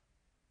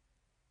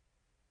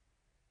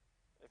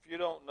 If you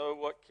don't know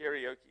what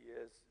karaoke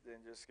is, then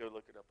just go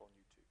look it up on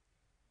YouTube.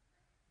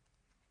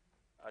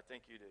 I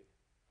think you do.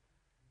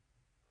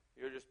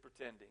 You're just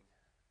pretending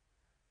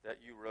that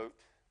you wrote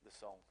the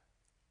song.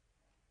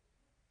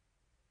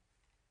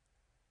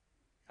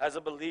 As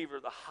a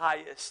believer, the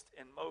highest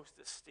and most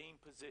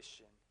esteemed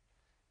position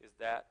is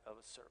that of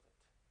a servant.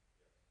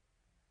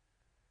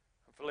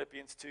 In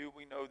Philippians 2,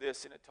 we know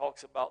this, and it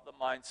talks about the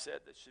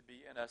mindset that should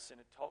be in us, and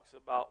it talks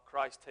about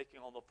Christ taking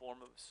on the form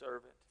of a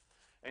servant,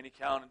 and he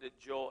counted it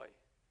joy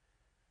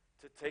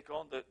to take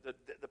on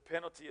the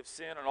penalty of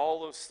sin and all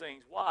those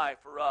things. Why?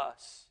 For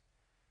us.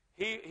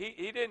 He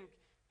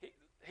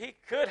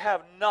could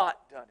have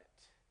not done it.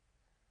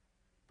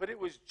 But it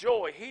was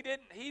joy. He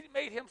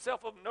made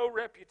himself of no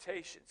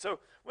reputation. So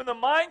when that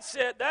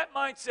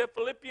mindset,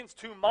 Philippians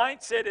 2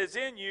 mindset is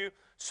in you,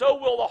 so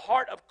will the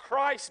heart of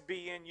Christ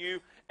be in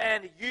you,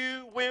 and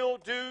you will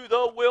do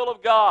the will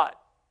of God.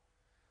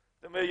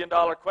 The $1 million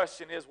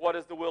question is, what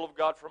is the will of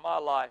God for my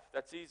life?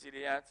 That's easy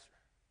to answer.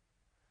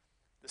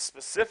 The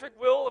specific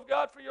will of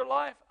God for your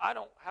life, I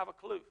don't have a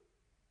clue,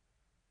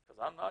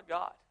 because I'm not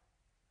God.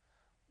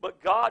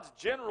 But God's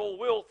general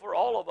will for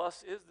all of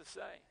us is the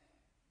same.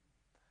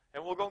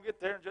 And we're going to get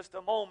there in just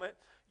a moment.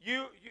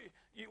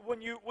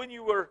 When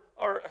you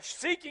are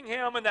seeking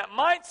Him and that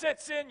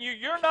mindset's in you,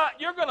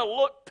 you're going to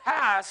look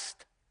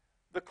past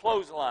the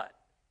clothesline.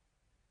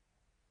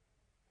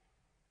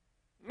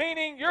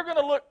 Meaning you're going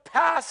to look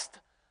past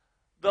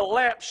the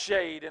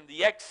lampshade and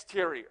the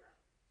exterior.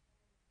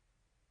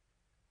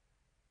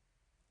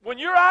 When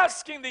you're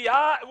asking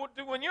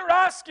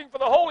for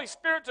the Holy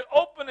Spirit to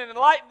open and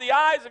enlighten the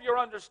eyes of your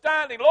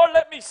understanding, Lord,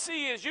 let me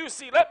see as you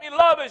see. Let me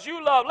love as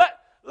you love.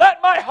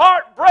 Let my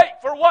heart break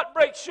for what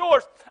breaks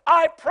yours.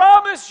 I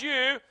promise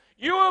you,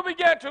 you will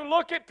begin to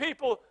look at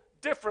people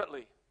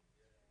differently.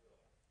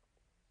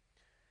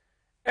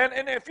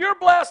 And if you're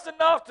blessed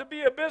enough to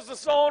be a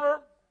business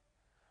owner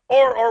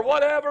or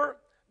whatever,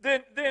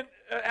 then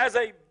as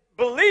a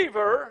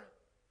believer,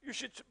 you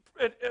should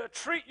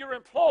treat your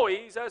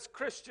employees as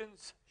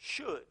Christians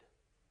should.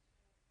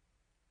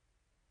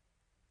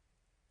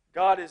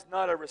 God is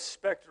not a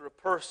respecter of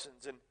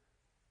persons, and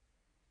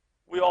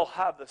we all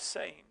have the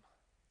same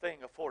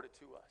thing afforded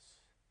to us.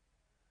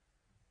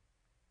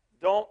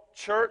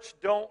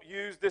 Don't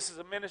use this as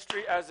a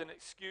ministry as an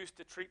excuse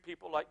to treat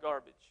people like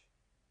garbage.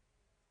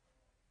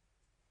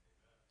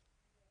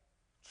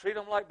 Treat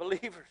them like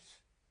believers.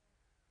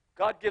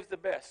 God gives the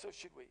best, so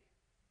should we.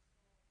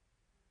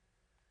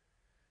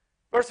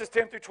 Verses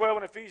 10 through 12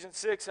 in Ephesians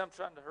 6, I'm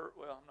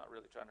not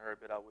really trying to hurry,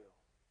 but I will.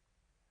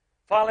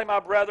 Finally, my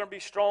brethren, be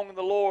strong in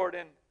the Lord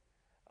and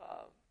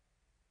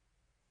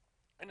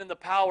in the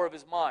power of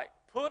His might.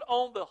 Put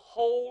on the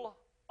whole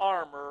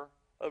armor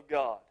of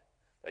God,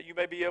 that you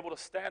may be able to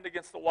stand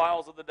against the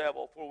wiles of the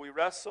devil. For we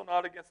wrestle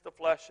not against the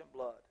flesh and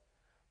blood,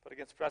 but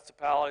against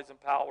principalities and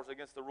powers,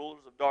 against the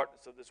rulers of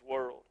darkness of this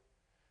world,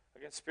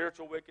 against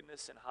spiritual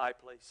wickedness in high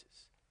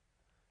places.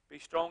 Be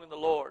strong in the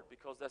Lord,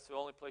 because that's the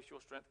only place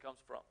your strength comes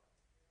from.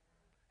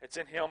 It's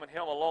in Him and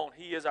Him alone.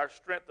 He is our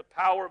strength. The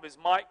power of His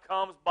might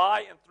comes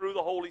by and through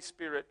the Holy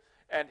Spirit,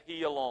 and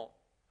He alone.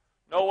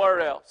 Nowhere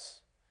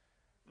else.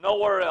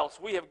 Nowhere else.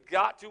 We have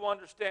got to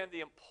understand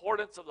the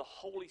importance of the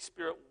Holy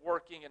Spirit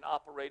working and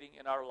operating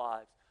in our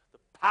lives.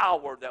 The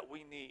power that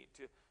we need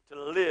to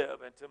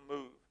live and to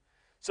move.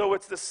 So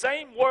it's the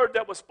same word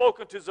that was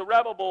spoken to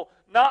Zerubbabel,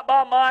 not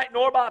by might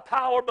nor by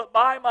power, but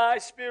by my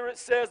Spirit,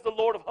 says the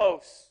Lord of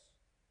hosts.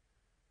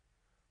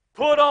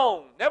 Put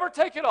on, never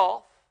take it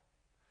off.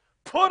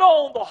 Put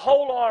on the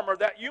whole armor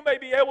that you may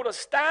be able to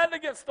stand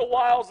against the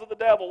wiles of the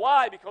devil.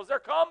 Why? Because they're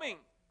coming.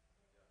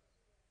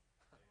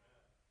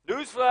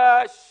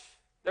 Newsflash,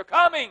 they're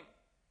coming.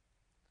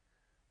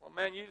 Well,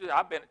 man,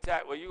 I've been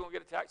attacked. Well, you're going to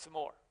get attacked some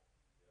more.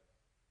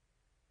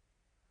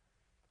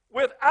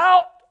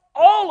 Without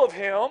all of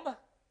Him,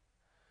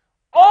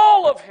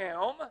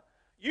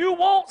 you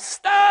won't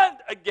stand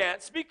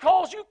against,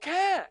 because you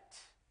can't.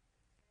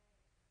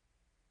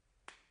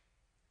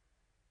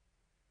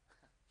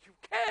 You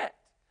can't.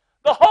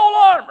 The whole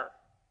armor.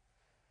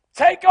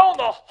 Take on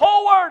the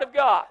whole Word of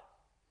God.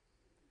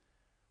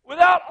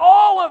 Without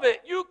all of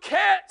it, you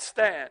can't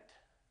stand.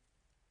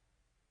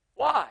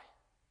 Why?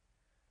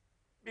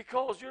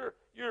 Because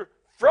you're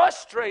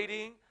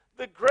frustrating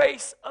the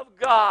grace of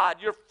God.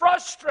 You're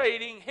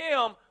frustrating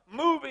Him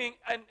moving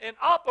and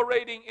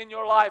operating in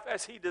your life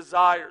as He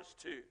desires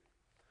to.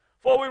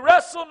 For we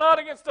wrestle not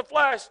against the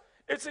flesh.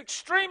 It's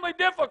extremely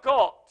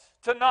difficult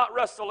to not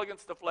wrestle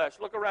against the flesh.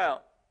 Look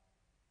around.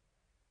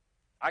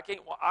 I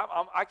can't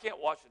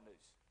watch the news.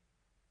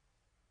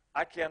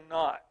 I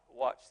cannot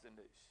watch the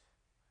news.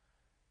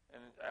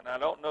 And I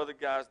don't know the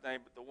guy's name,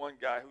 but the one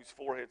guy whose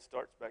forehead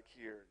starts back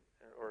here,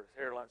 or his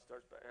hairline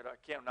starts back here, I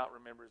cannot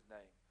remember his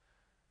name.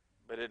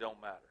 But it don't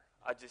matter.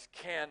 I just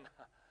can't.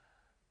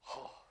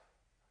 Oh,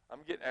 I'm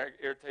getting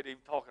irritated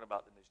even talking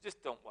about the news.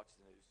 Just don't watch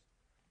the news.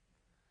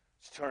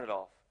 Just turn it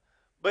off.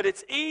 But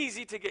it's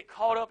easy to get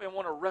caught up and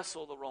want to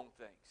wrestle the wrong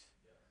things.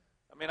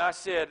 I mean, I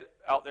said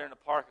out there in the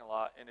parking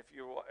lot, and if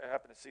you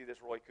happen to see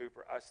this, Roy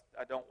Cooper,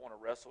 I don't want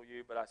to wrestle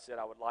you, but I said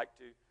I would like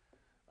to.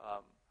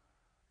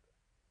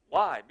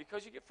 Why?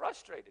 Because you get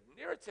frustrated and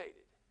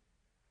irritated.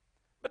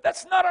 But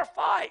that's not our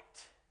fight.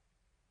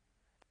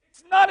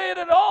 It's not it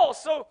at all.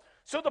 So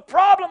the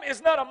problem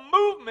is not a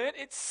movement,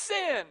 it's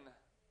sin.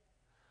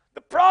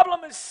 The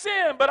problem is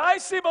sin, but I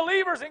see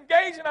believers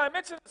engaged, and I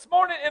mentioned this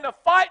morning, in a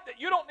fight that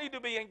you don't need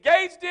to be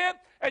engaged in,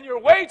 and you're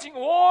waging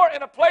war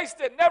in a place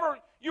that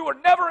you were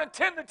never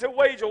intended to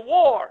wage a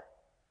war.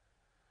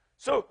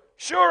 So,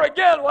 sure,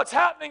 again, what's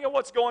happening and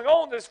what's going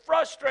on is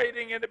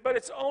frustrating, but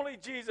it's only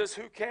Jesus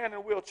who can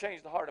and will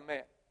change the heart of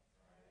man.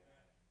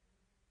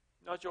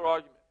 Not your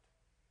argument.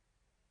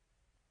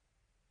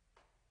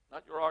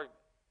 Not your argument.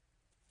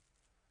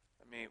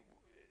 I mean,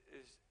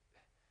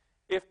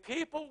 if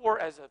people were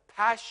as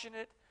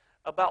passionate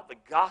about the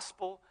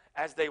gospel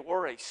as they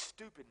were a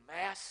stupid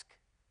mask,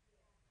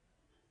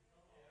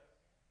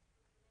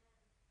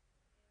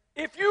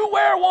 if you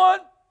wear one,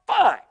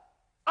 fine.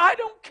 I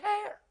don't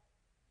care.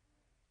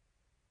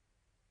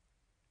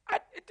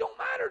 It don't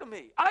matter to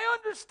me. I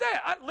understand.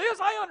 Liz,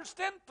 I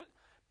understand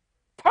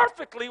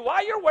perfectly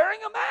why you're wearing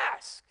a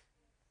mask.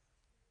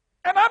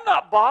 And I'm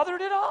not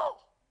bothered at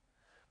all.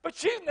 But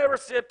she's never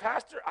said,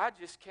 Pastor, I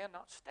just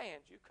cannot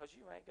stand you because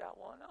you ain't got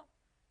one on.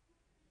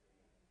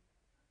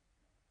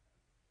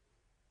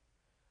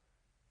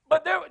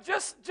 But there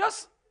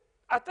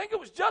I think it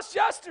was just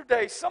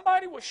yesterday,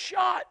 somebody was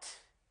shot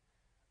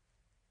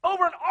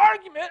over an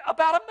argument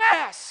about a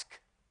mask.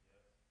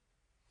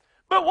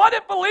 But what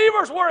if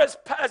believers were as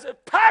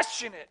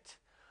passionate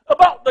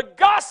about the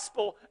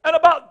gospel and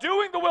about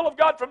doing the will of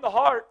God from the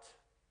heart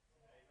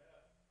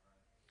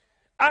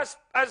as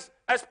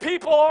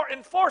people are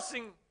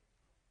enforcing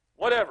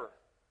whatever?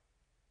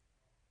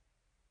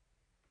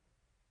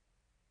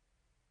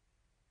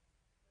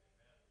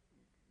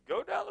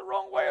 Go down the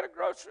wrong way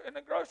in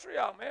the grocery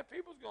aisle, man.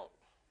 People's going,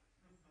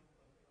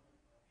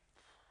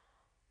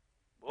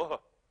 boy,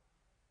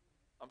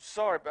 I'm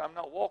sorry, but I'm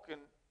not walking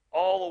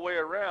all the way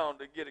around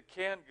to get a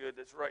canned good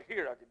that's right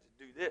here. I can just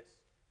do this.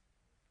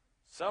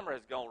 Summer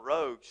has gone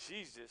rogue.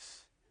 She's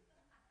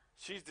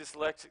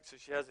dyslexic, so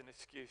she has an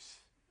excuse.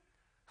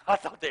 I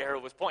thought the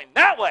arrow was pointing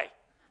that way,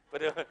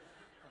 but it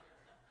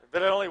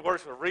only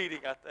works for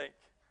reading, I think.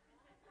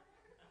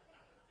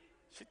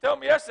 She told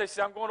me yesterday, she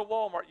said, I'm going to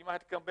Walmart. You might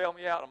have to come bail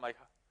me out. I'm like,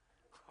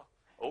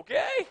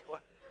 okay.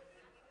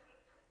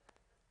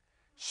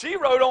 She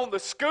rode on the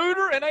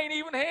scooter and ain't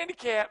even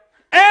handicapped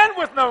and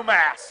with no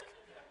mask.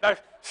 No,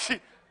 she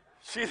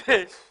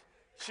did.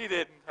 She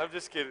didn't. I'm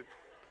just kidding.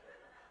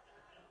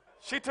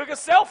 She took a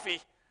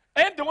selfie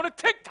and doing a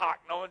TikTok.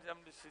 No,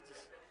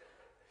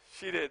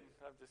 she didn't.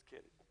 I'm just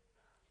kidding.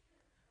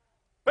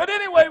 But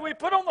anyway, we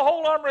put on the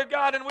whole armor of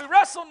God, and we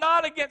wrestle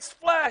not against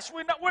flesh.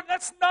 We're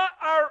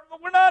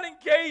not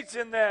engaged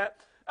in that.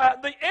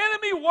 The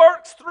enemy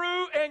works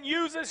through and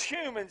uses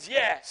humans,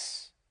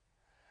 yes.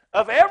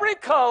 Of every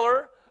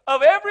color,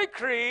 of every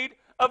creed,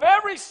 of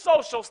every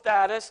social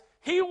status,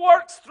 he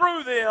works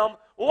through them.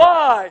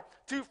 Why?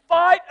 To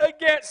fight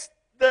against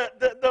what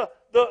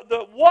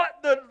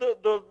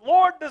the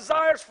Lord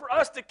desires for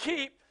us to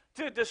keep,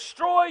 to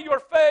destroy your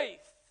faith.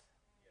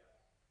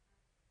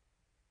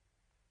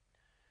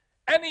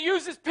 And he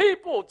uses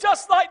people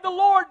just like the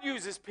Lord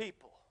uses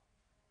people.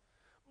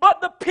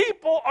 But the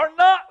people are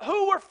not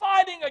who we're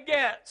fighting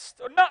against,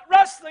 or not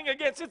wrestling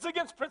against. It's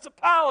against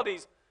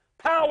principalities,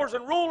 powers,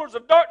 and rulers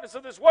of darkness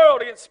of this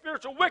world, against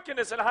spiritual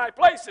wickedness in high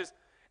places.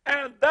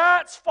 And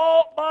that's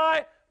fought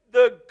by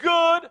the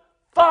good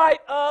fight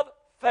of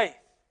faith.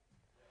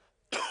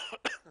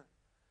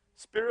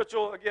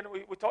 Spiritual, again,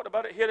 we talked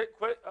about it, hit it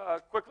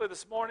quickly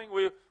this morning.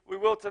 We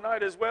will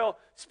tonight as well.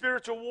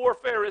 Spiritual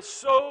warfare is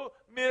so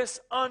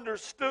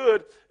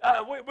misunderstood.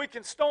 We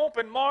can stomp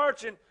and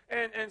march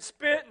and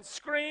spit and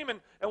scream and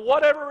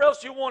whatever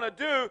else you want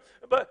to do.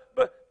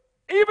 But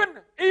even,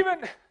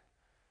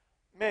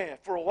 man,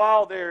 for a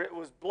while there, it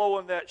was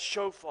blowing that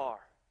shofar.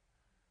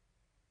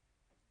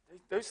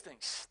 Those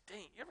things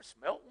stink. You ever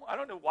smell one? I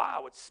don't know why I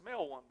would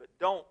smell one, but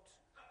don't.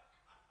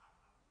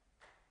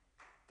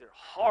 They're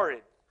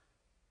horrid.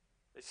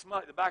 They smell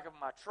like the back of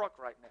my truck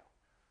right now.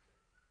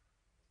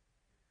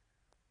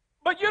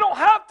 But you don't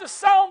have to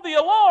sound the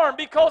alarm,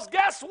 because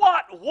guess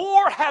what?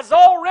 War has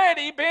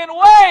already been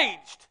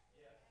waged.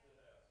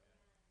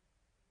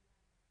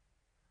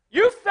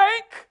 You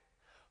think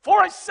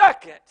for a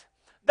second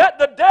that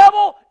the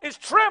devil is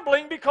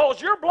trembling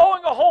because you're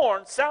blowing a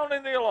horn,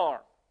 sounding the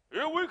alarm.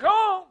 Here we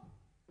come.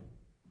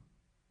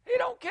 He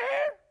don't care.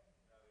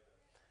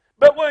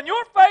 But when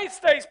your faith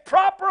stays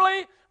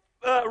properly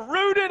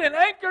rooted and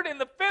anchored in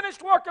the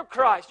finished work of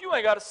Christ, you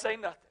ain't got to say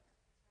nothing.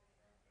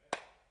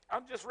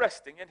 I'm just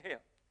resting in Him.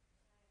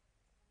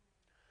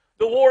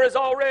 The war is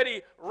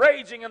already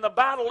raging and the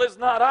battle is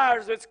not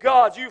ours, it's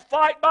God's. You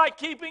fight by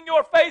keeping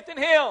your faith in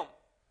Him.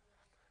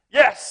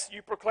 Yes,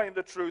 you proclaim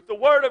the truth, the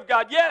Word of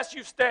God. Yes,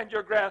 you stand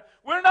your ground.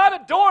 We're not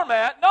a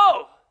doormat,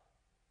 no.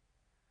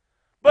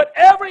 But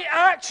every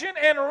action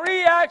and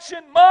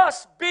reaction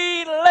must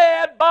be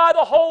led by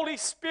the Holy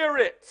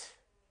Spirit.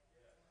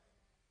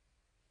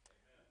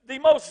 The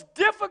most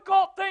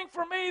difficult thing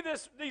for me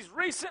these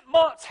recent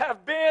months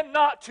have been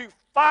not to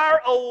fire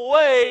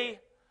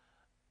away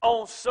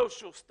on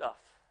social stuff.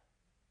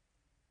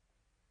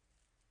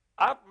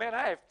 I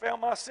have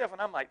found myself,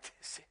 and I'm like,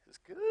 this is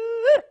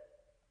good.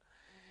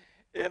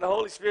 And the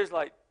Holy Spirit's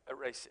like,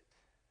 erase it.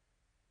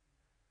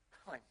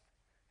 I'm like,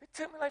 it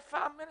took me like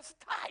 5 minutes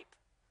to type.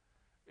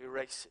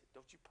 Erase it.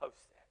 Don't you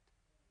post that.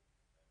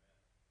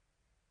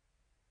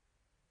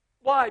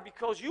 Why?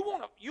 Because you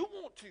want to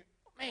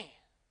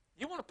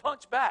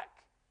punch back.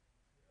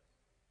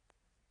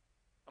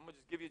 I'm going to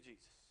just give you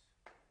Jesus.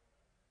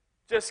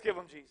 Just give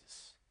him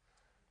Jesus.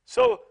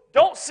 So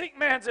don't seek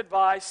man's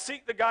advice.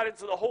 Seek the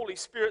guidance of the Holy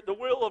Spirit, the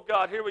will of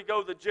God. Here we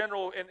go, the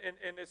general, and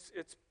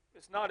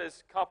it's not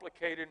as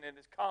complicated and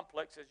as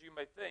complex as you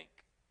may think.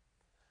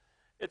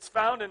 It's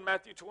found in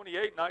Matthew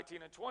 28,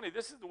 19, and 20.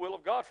 This is the will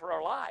of God for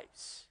our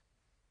lives.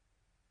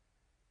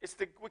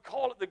 We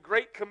call it the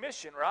Great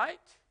Commission, right?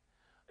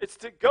 It's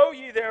to go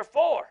ye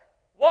therefore.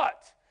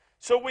 What?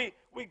 So we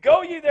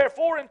go ye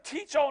therefore and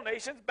teach all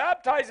nations,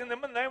 baptizing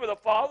them in the name of the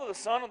Father, the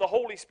Son, and the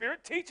Holy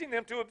Spirit, teaching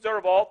them to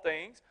observe all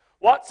things,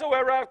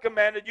 whatsoever I have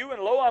commanded you,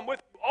 and lo, I'm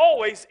with you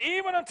always,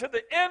 even unto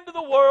the end of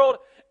the world.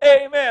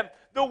 Amen.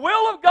 The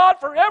will of God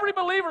for every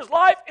believer's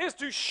life is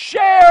to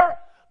share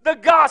the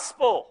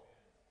gospel.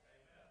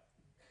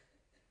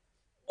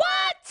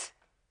 What?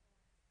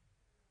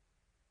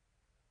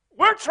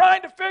 We're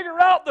trying to figure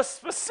out the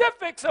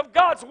specifics of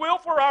God's will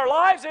for our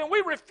lives, and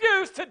we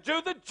refuse to do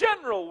the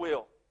general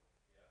will.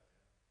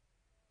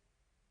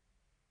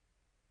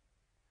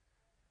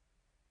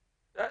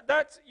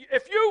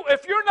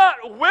 If you're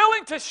not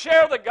willing to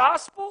share the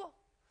gospel,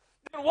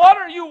 then what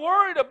are you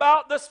worried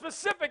about the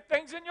specific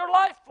things in your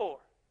life for?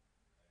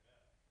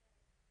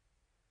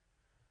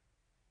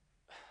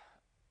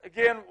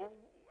 Again,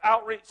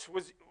 outreach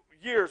was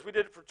years. We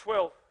did it for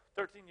 12,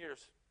 13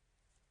 years.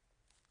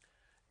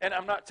 And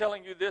I'm not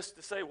telling you this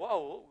to say,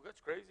 whoa,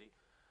 that's crazy.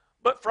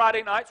 But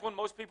Friday nights when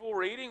most people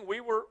were eating, we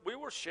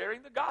were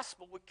sharing the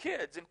gospel with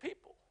kids and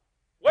people.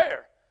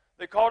 Where?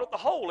 They called it The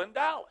Hole in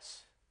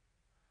Dallas.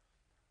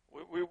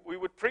 We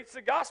would preach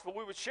the gospel.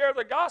 We would share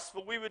the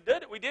gospel. We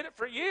did it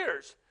for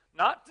years.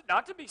 Not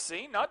to be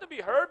seen, not to be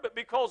heard, but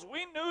because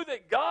we knew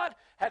that God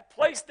had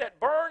placed that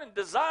burn and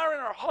desire in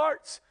our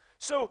hearts.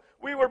 So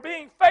we were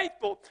being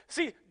faithful.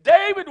 See,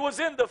 David was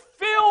in the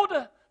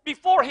field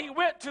before he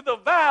went to the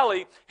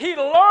valley. He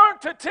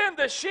learned to tend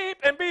the sheep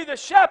and be the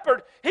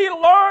shepherd. He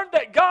learned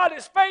that God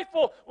is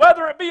faithful,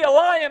 whether it be a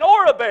lion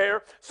or a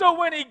bear. So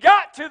when he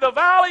got to the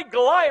valley,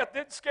 Goliath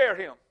didn't scare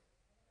him.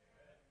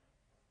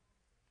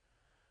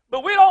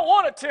 But we don't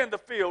want to tend the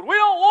field. We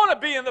don't want to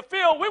be in the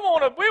field. We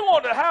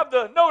want to have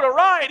the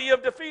notoriety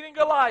of defeating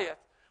Goliath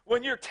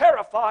when you're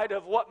terrified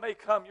of what may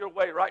come your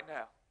way right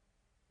now.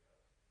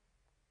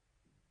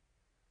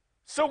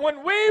 So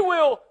when we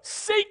will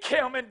seek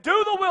Him and do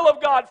the will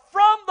of God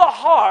from the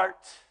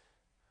heart,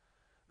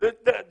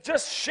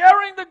 just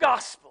sharing the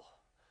gospel,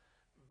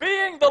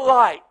 being the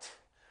light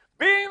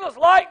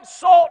and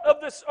salt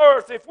of this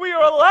earth, if we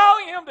are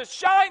allowing Him to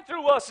shine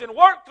through us and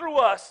work through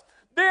us,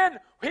 then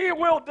He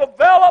will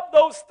develop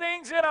those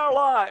things in our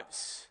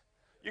lives.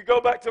 You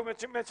go back to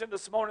what you mentioned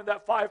this morning,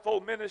 that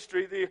fivefold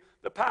ministry,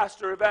 the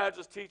pastor,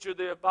 evangelist, teacher,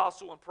 the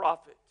apostle, and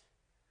prophet.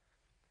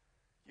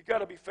 You've got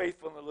to be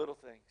faithful in the little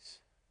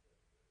things.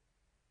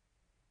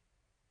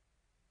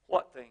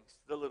 What things?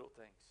 The little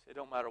things. It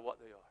don't matter what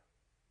they are.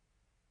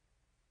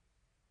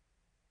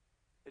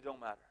 It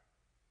don't matter.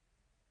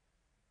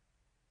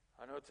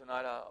 I know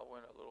tonight I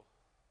went a little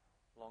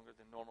longer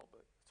than normal,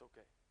 but it's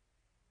okay.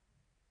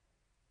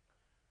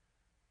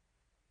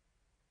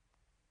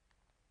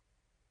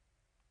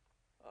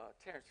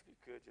 Terrence, if you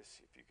could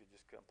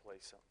just come play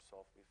something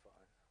soft, be fine.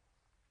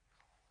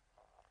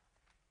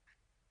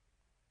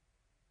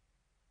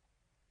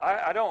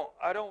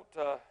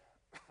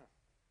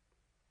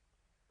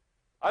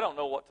 I don't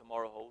know what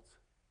tomorrow holds.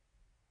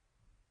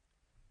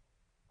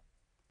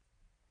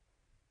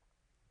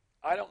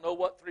 I don't know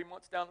what 3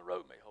 months down the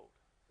road may hold.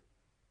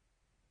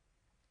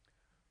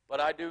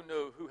 But I do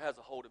know who has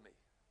a hold of me.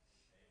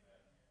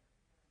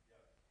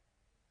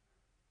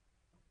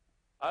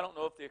 I don't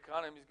know if the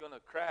economy is going to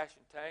crash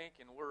and tank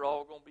and we're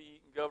all going to be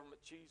eating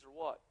government cheese or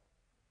what.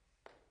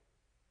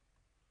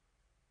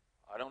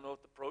 I don't know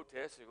if the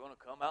protests are going to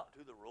come out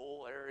to the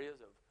rural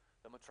areas of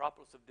the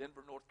metropolis of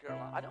Denver, North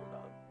Carolina. I don't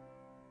know.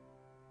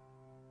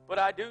 But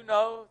I do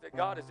know that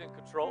God is in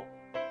control.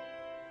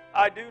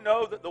 I do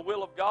know that the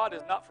will of God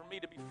is not for me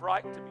to be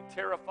frightened, to be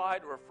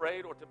terrified or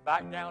afraid, or to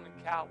back down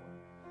and cower.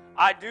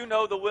 I do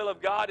know the will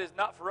of God is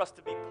not for us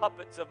to be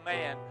puppets of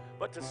man,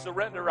 but to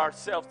surrender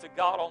ourselves to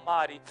God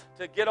Almighty,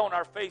 to get on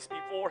our face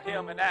before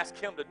Him and ask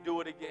Him to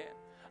do it again.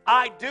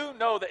 I do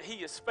know that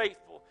He is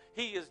faithful,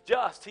 He is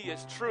just, He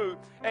is true,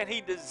 and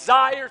He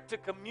desires to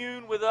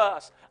commune with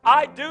us.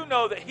 I do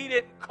know that He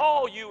didn't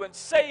call you and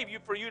save you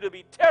for you to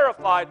be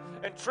terrified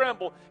and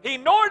tremble.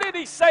 Nor did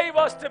He save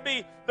us to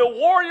be the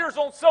warriors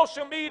on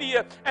social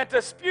media and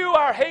to spew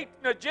our hate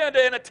and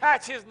agenda and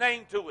attach His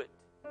name to it.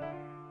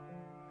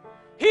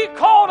 He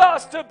called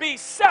us to be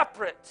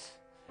separate.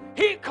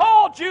 He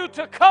called you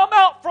to come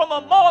out from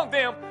among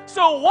them.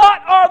 So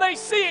what are they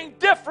seeing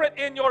different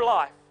in your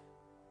life?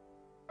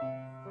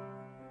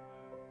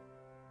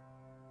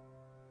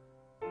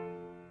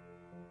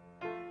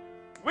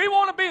 We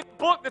want to be the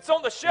book that's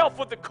on the shelf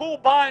with the cool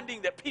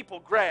binding that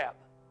people grab.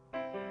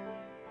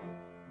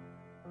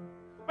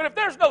 But if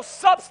there's no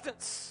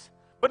substance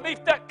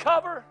beneath that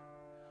cover,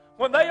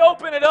 when they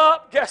open it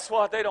up, guess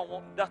what? They don't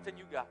want nothing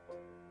you got.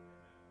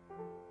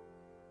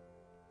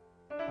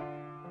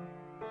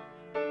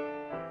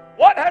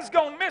 What has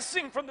gone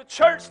missing from the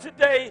church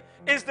today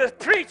is the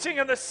preaching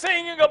and the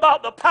singing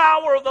about the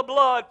power of the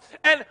blood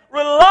and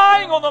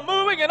relying on the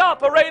moving and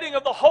operating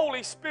of the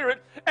Holy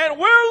Spirit. And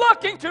we're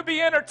looking to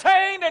be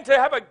entertained and to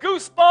have a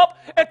goosebump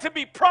and to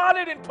be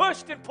prodded and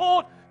pushed and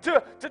pulled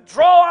to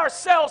draw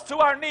ourselves to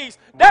our knees.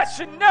 That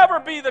should never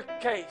be the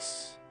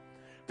case.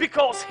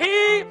 Because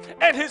He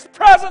and His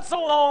presence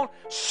alone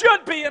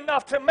should be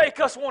enough to make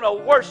us want to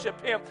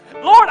worship Him.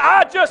 Lord,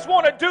 I just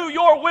want to do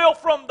Your will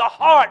from the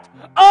heart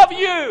of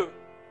You.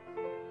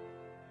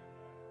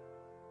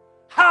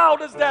 How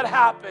does that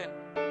happen?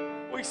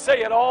 We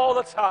say it all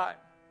the time.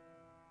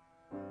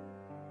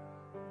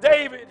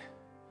 David,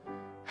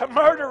 a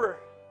murderer,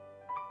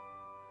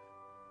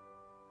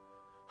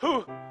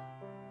 who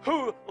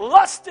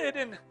lusted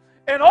and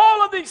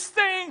all of these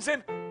things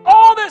and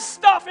all this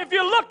stuff, if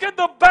you look at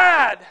the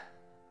bad,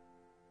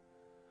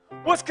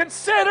 was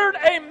considered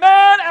a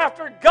man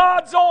after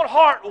God's own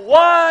heart.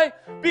 Why?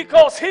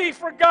 Because he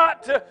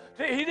forgot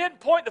he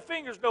didn't point the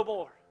fingers no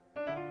more.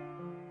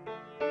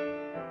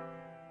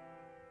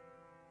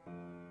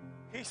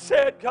 He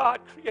said, God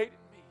created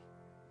me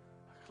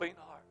a clean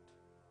heart.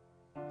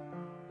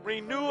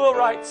 Renew a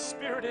right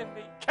spirit in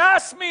me.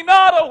 Cast me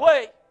not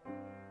away.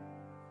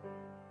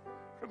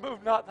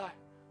 Remove not thy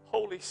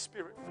Holy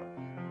Spirit from me.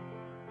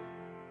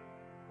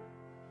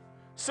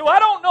 So I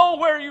don't know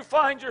where you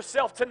find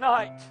yourself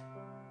tonight.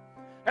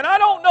 And I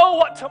don't know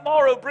what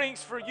tomorrow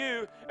brings for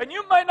you. And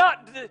you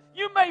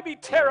may be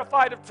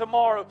terrified of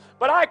tomorrow.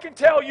 But I can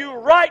tell you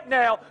right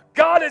now,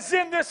 God is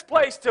in this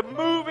place to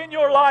move in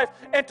your life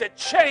and to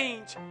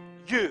change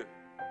you.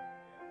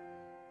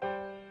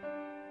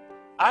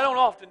 I don't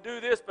often do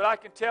this, but I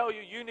can tell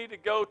you, you need to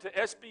go to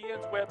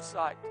SBN's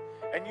website.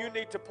 And you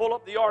need to pull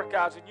up the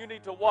archives and you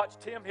need to watch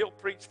Tim Hill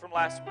preach from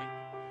last week.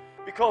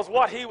 Because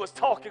what he was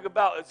talking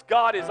about is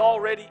God is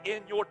already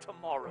in your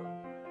tomorrow.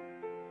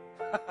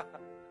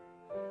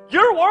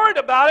 You're worried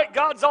about it.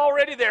 God's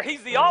already there.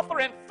 He's the author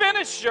and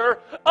finisher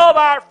of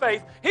our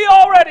faith. He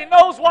already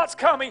knows what's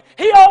coming.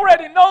 He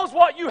already knows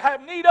what you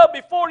have need of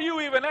before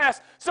you even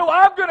ask. So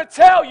I'm going to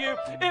tell you,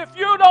 if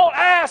you don't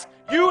ask,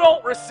 you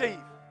don't receive.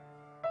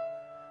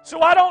 So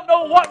I don't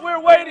know what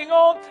we're waiting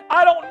on.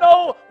 I don't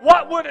know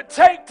what would it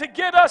take to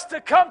get us to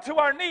come to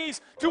our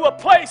knees to a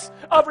place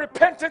of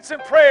repentance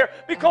and prayer,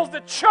 because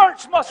the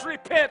church must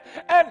repent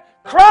and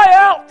cry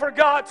out for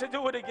God to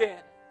do it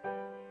again.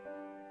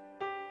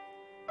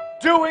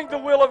 Doing the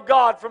will of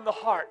God from the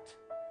heart.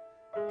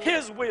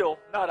 His will,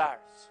 not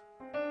ours.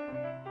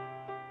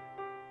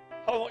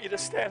 I want you to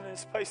stand in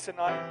this place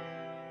tonight.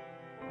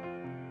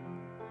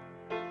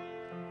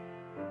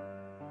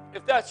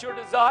 If that's your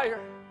desire,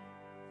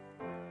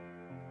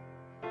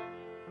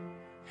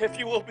 if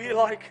you will be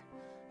like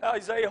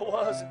Isaiah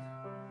was,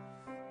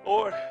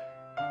 Lord,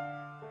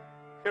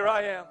 here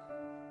I am.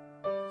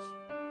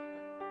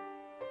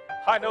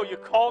 I know you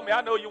called me. I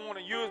know you want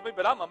to use me,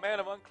 but I'm a man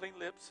of unclean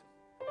lips.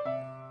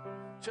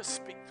 Just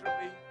speak through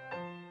me.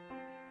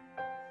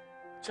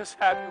 Just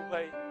have your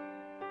way.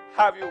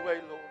 Have your way,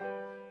 Lord.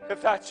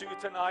 If that's you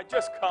tonight,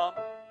 just come.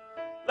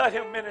 Let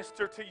Him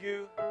minister to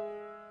you.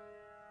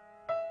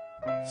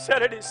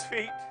 Sit at His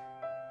feet.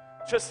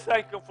 Just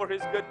thank Him for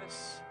His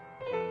goodness.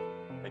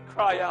 And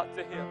cry out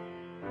to Him.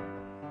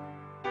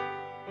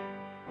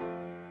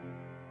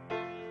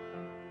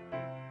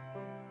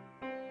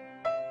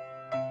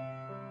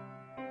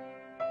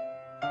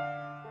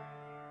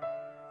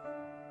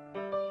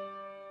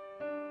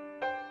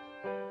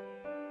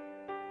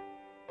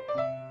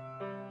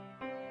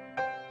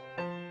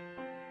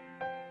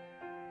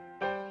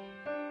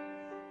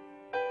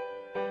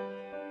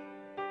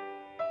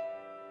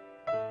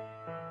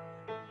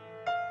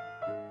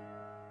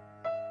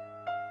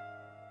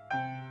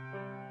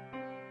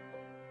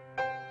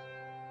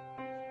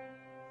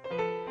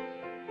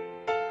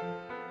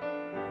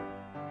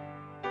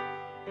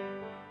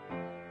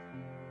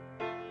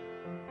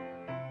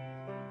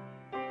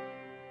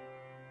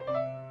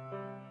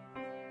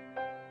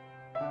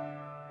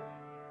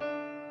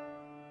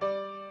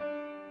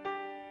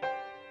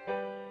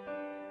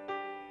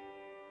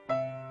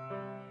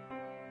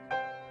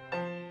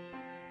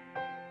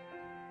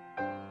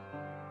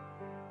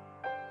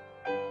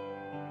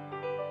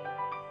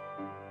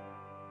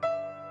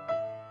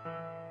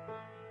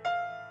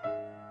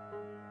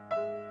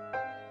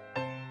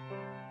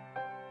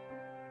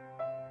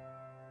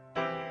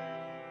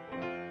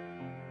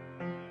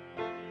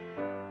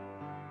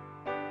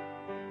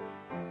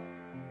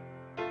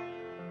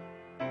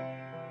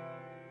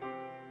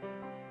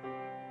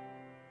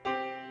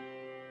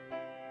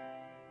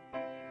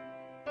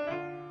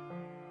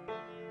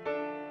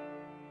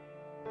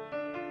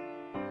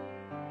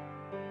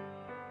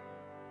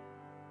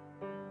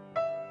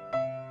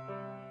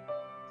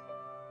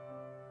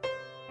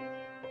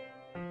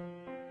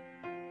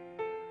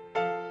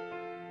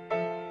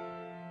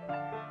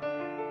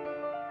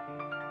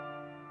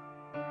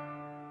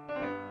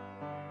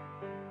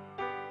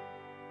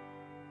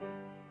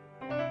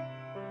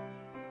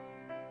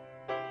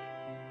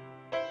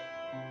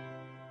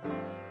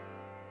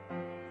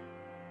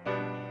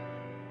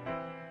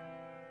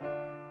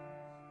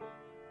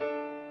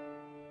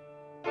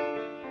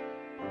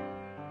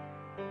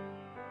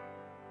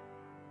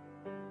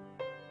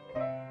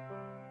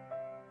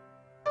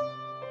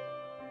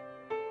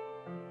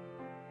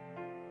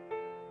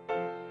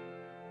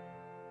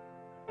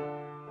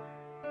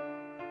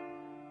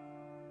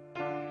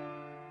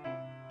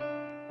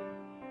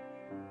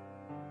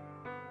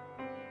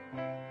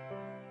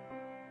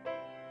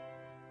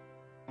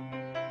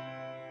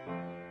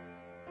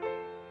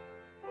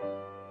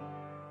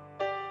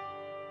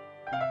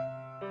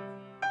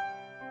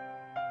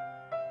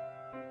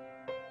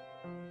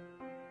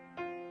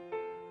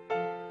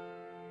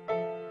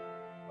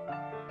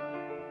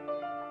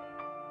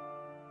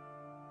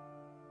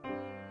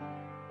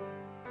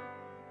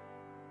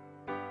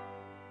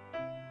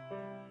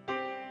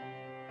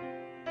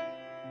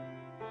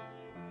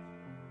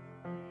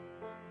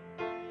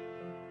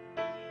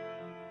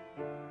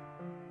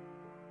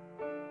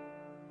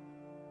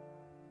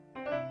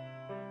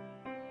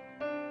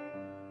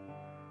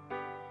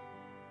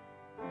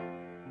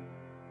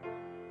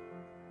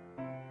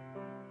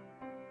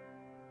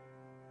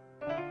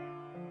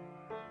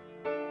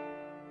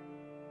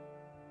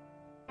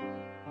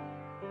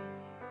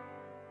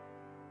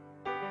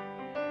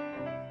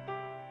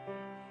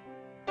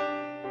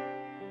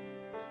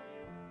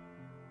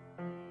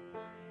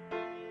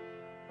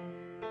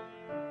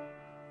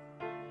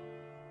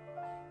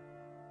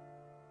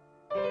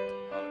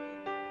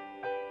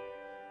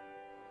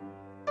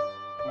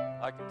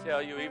 I can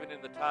tell you, even in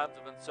the times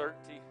of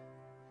uncertainty,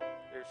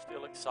 there's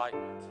still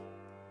excitement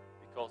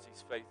because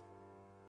He's faithful.